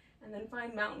 and then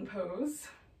find mountain pose,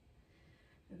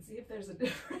 and see if there's a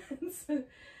difference.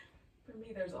 For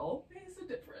me, there's always a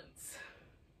difference.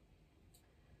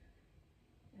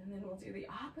 And then we'll do the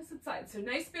opposite side. So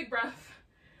nice big breath.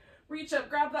 Reach up,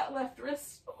 grab that left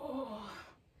wrist.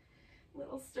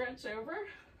 Little stretch over.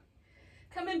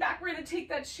 Coming back, we're gonna take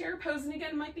that chair pose. And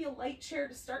again, it might be a light chair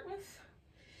to start with.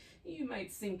 You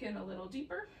might sink in a little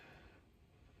deeper.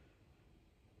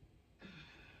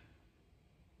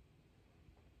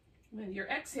 With your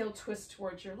exhale, twist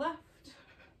towards your left.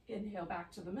 Inhale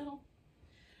back to the middle.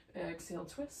 Exhale,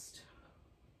 twist.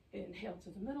 Inhale to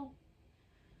the middle.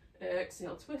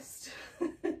 Exhale, twist.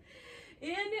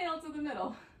 Inhale to the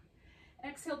middle.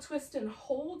 Exhale, twist and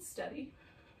hold steady.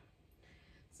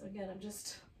 So again, I'm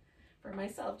just, for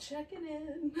myself, checking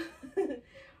in.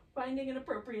 Finding an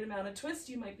appropriate amount of twist.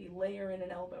 You might be layering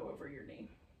an elbow over your knee.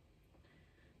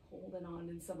 Holding on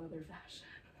in some other fashion.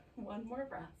 One more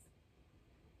breath.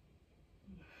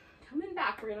 Coming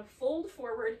back, we're going to fold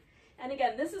forward. And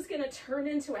again, this is going to turn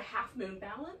into a half moon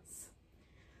balance.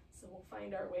 So we'll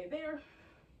find our way there.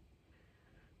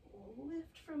 We'll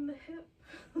lift from the hip.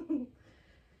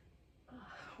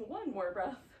 One more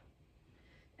breath.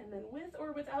 And then with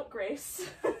or without grace,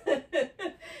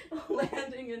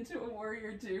 landing into a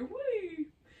warrior two.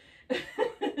 Whee!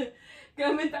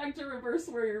 Coming back to reverse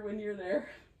warrior when you're there.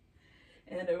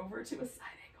 And over to a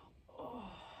side angle.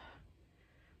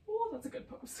 that's a good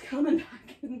pose. Coming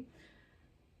back and,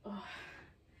 oh,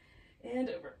 and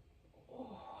over.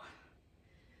 Oh.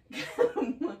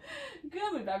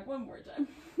 Coming back one more time.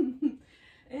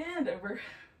 And over.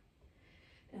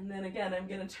 And then again, I'm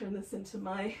going to turn this into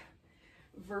my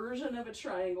version of a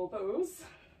triangle pose.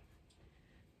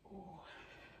 Oh.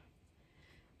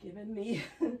 Giving me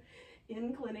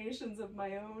inclinations of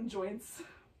my own joints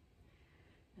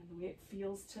and the way it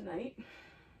feels tonight.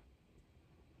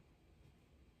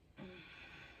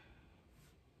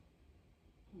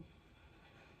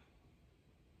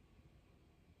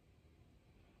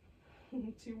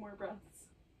 Two more breaths.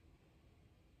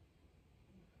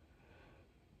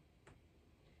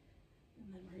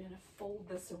 And then we're going to fold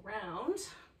this around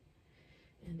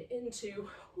and into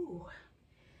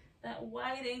that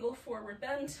wide angle forward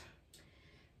bend.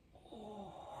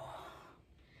 Oh.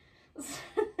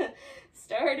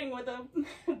 Starting with a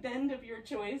bend of your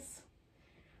choice.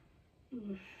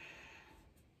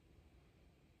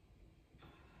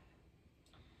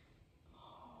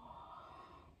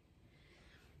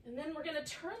 And then we're going to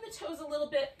turn the toes a little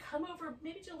bit, come over,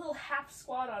 maybe do a little half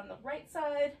squat on the right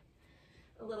side,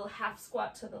 a little half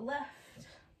squat to the left,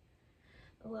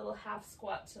 a little half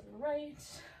squat to the right,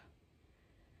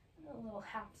 and a little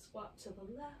half squat to the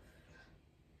left.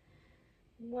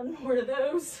 One more of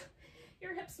those.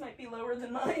 Your hips might be lower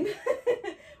than mine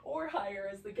or higher,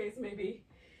 as the case may be.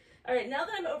 All right, now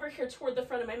that I'm over here toward the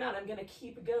front of my mat, I'm going to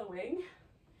keep going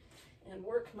and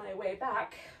work my way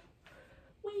back.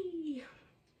 Whee!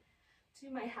 Do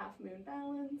my half moon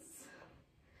balance.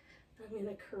 I'm going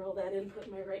to curl that in, put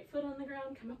my right foot on the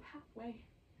ground, come up halfway,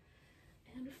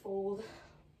 and fold,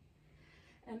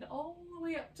 and all the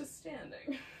way up to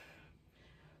standing.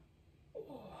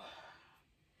 Oh.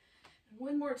 And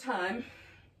one more time,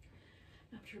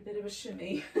 after a bit of a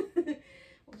shimmy,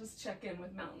 we'll just check in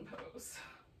with mountain pose.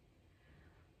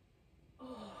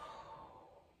 Oh.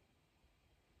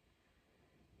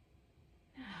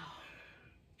 Now,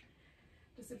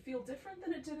 does it feel different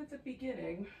than it did at the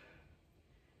beginning?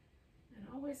 And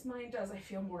always mine does. I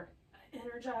feel more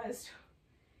energized.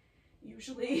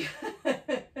 Usually,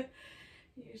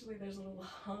 usually there's a little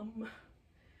hum.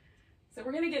 So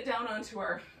we're going to get down onto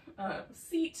our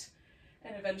seat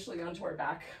and eventually onto our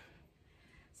back.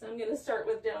 So I'm going to start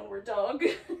with downward dog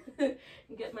and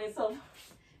get myself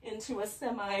into a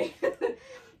semi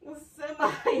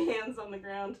hands on the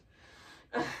ground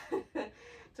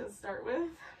to start with.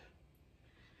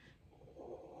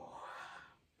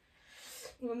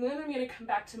 And then I'm going to come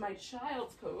back to my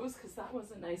child's pose because that was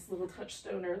a nice little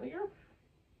touchstone earlier.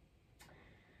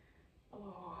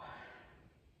 Oh.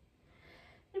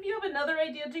 If you have another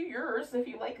idea, do yours. If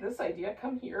you like this idea,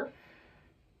 come here.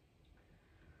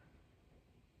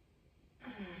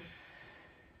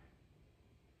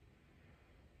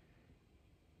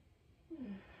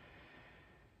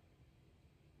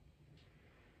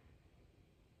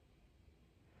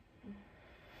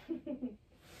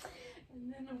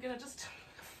 And then I'm going to just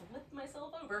flip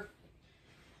myself over.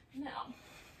 Now,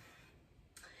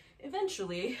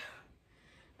 eventually,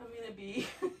 I'm going to be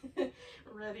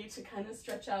ready to kind of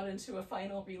stretch out into a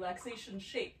final relaxation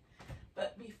shape.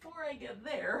 But before I get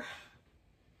there,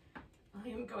 I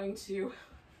am going to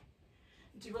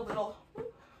do a little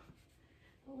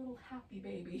happy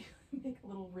baby. Make a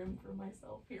little room for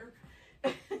myself here.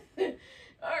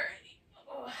 Alrighty.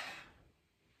 Oh.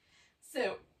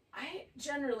 So I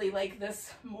generally like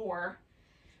this more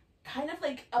kind of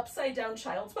like upside down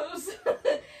child's pose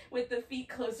with the feet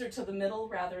closer to the middle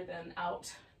rather than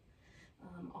out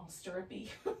all stirrupy.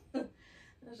 It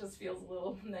just feels a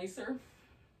little nicer.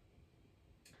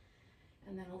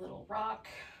 And then a little rock.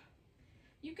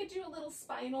 You could do a little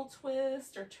spinal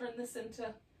twist or turn this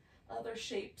into other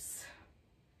shapes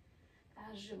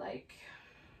as you like.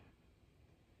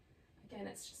 Again,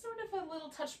 it's just sort of a little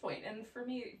touch point, and for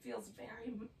me it feels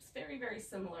very, very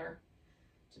similar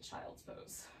to child's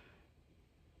pose.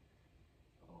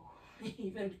 Oh,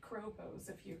 even crow pose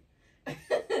if you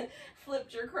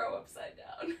flipped your crow upside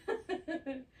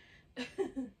down.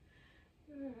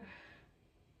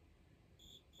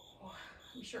 Oh,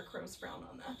 I'm sure crows frown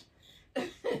on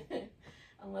that,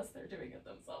 unless they're doing it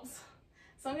themselves.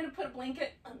 So I'm going to put a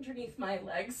blanket underneath my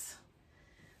legs.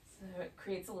 So it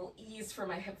creates a little ease for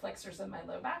my hip flexors and my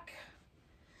low back.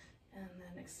 And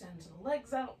then extend the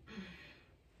legs out.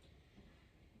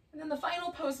 And then the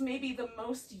final pose may be the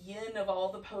most yin of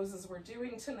all the poses we're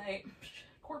doing tonight,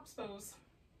 corpse pose.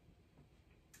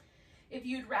 If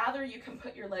you'd rather, you can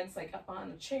put your legs like up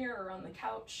on a chair or on the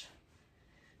couch.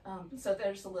 So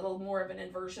there's a little more of an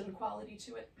inversion quality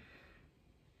to it.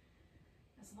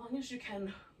 As long as you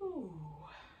can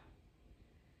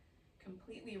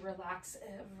completely relax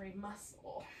every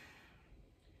muscle.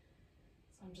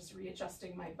 So I'm just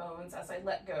readjusting my bones as I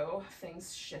let go.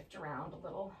 Things shift around a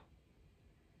little.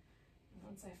 And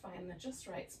once I find the just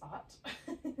right spot,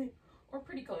 or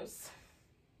pretty close,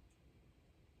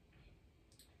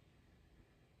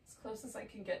 as close as I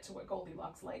can get to what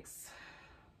Goldilocks likes,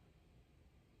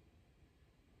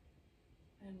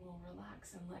 and we'll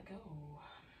relax and let go.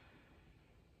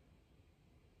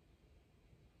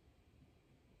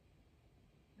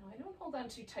 Now, I don't hold on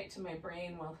too tight to my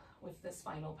brain with this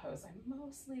final pose. I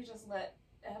mostly just let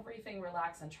everything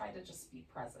relax and try to just be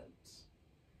present.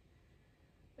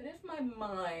 But if my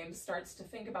mind starts to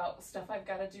think about stuff I've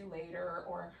got to do later,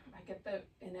 or I get the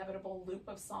inevitable loop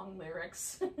of song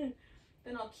lyrics,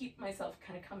 then I'll keep myself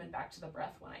kind of coming back to the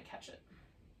breath when I catch it.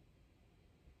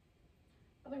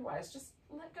 Otherwise, just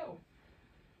let go.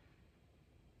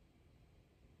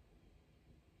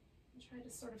 And try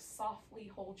to sort of softly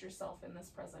hold yourself in this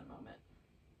present moment.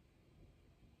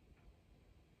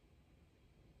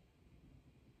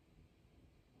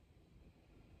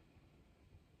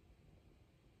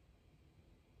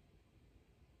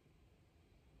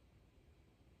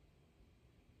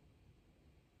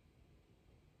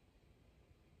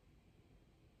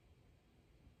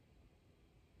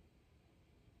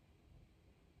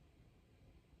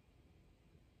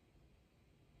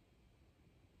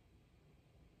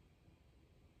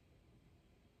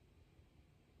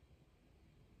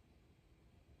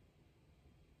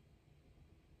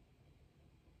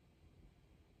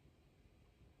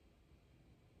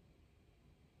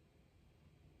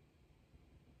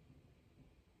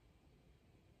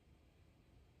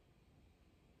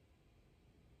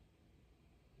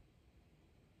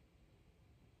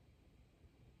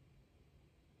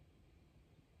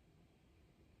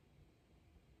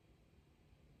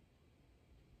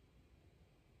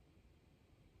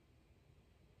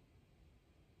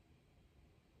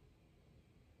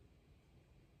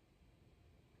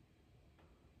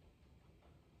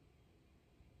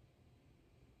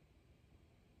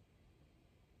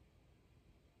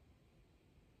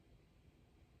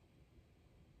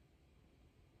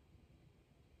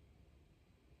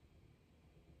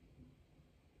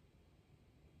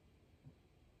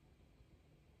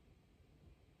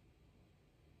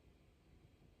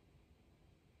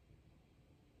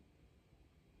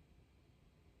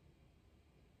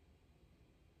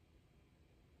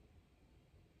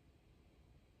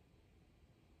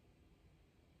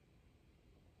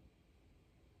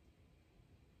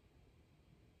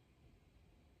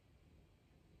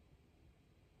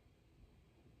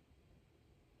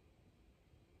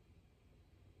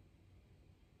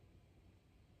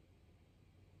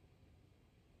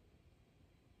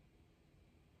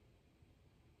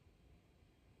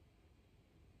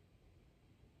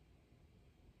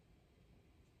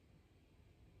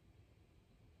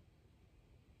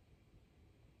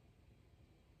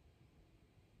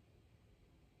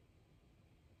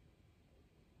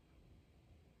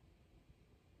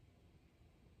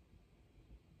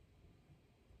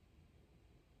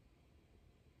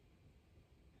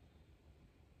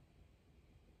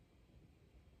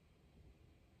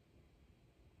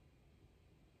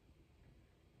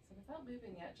 Without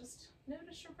moving yet, just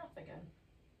notice your breath again.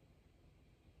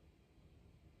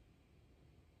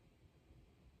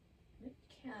 And if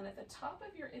you can, at the top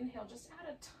of your inhale, just add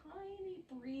a tiny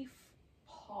brief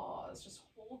pause. Just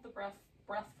hold the breath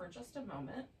for just a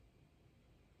moment.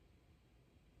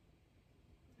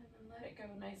 And then let it go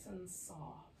nice and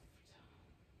soft.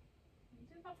 And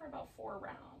do that for about 4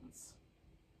 rounds.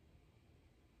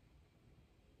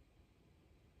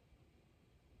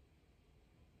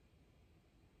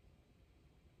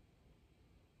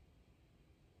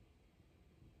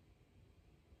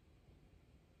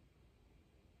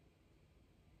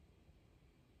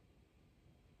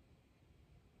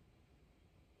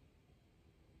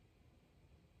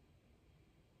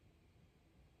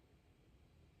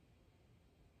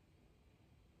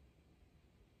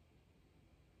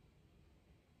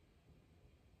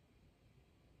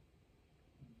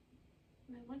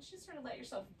 And then once you sort of let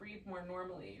yourself breathe more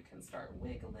normally, you can start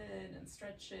wiggling and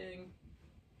stretching.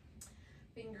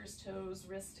 Fingers, toes,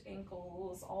 wrist,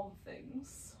 ankles, all the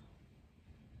things.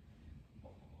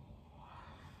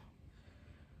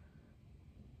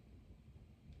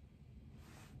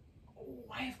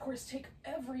 I, of course, take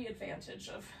every advantage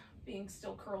of being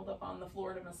still curled up on the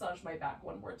floor to massage my back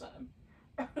one more time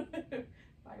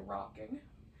by rocking.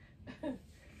 And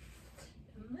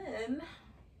then,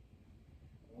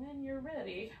 when you're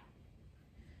ready,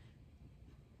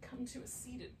 come to a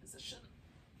seated position.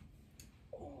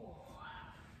 Oh.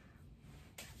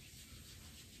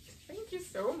 Thank you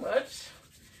so much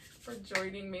for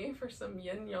joining me for some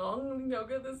Yin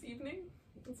Yoga this evening.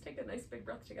 Let's take a nice big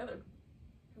breath together.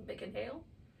 A big inhale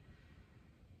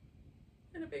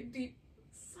and a big deep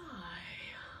sigh.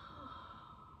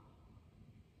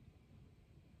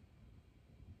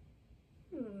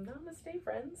 Namaste,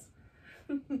 friends.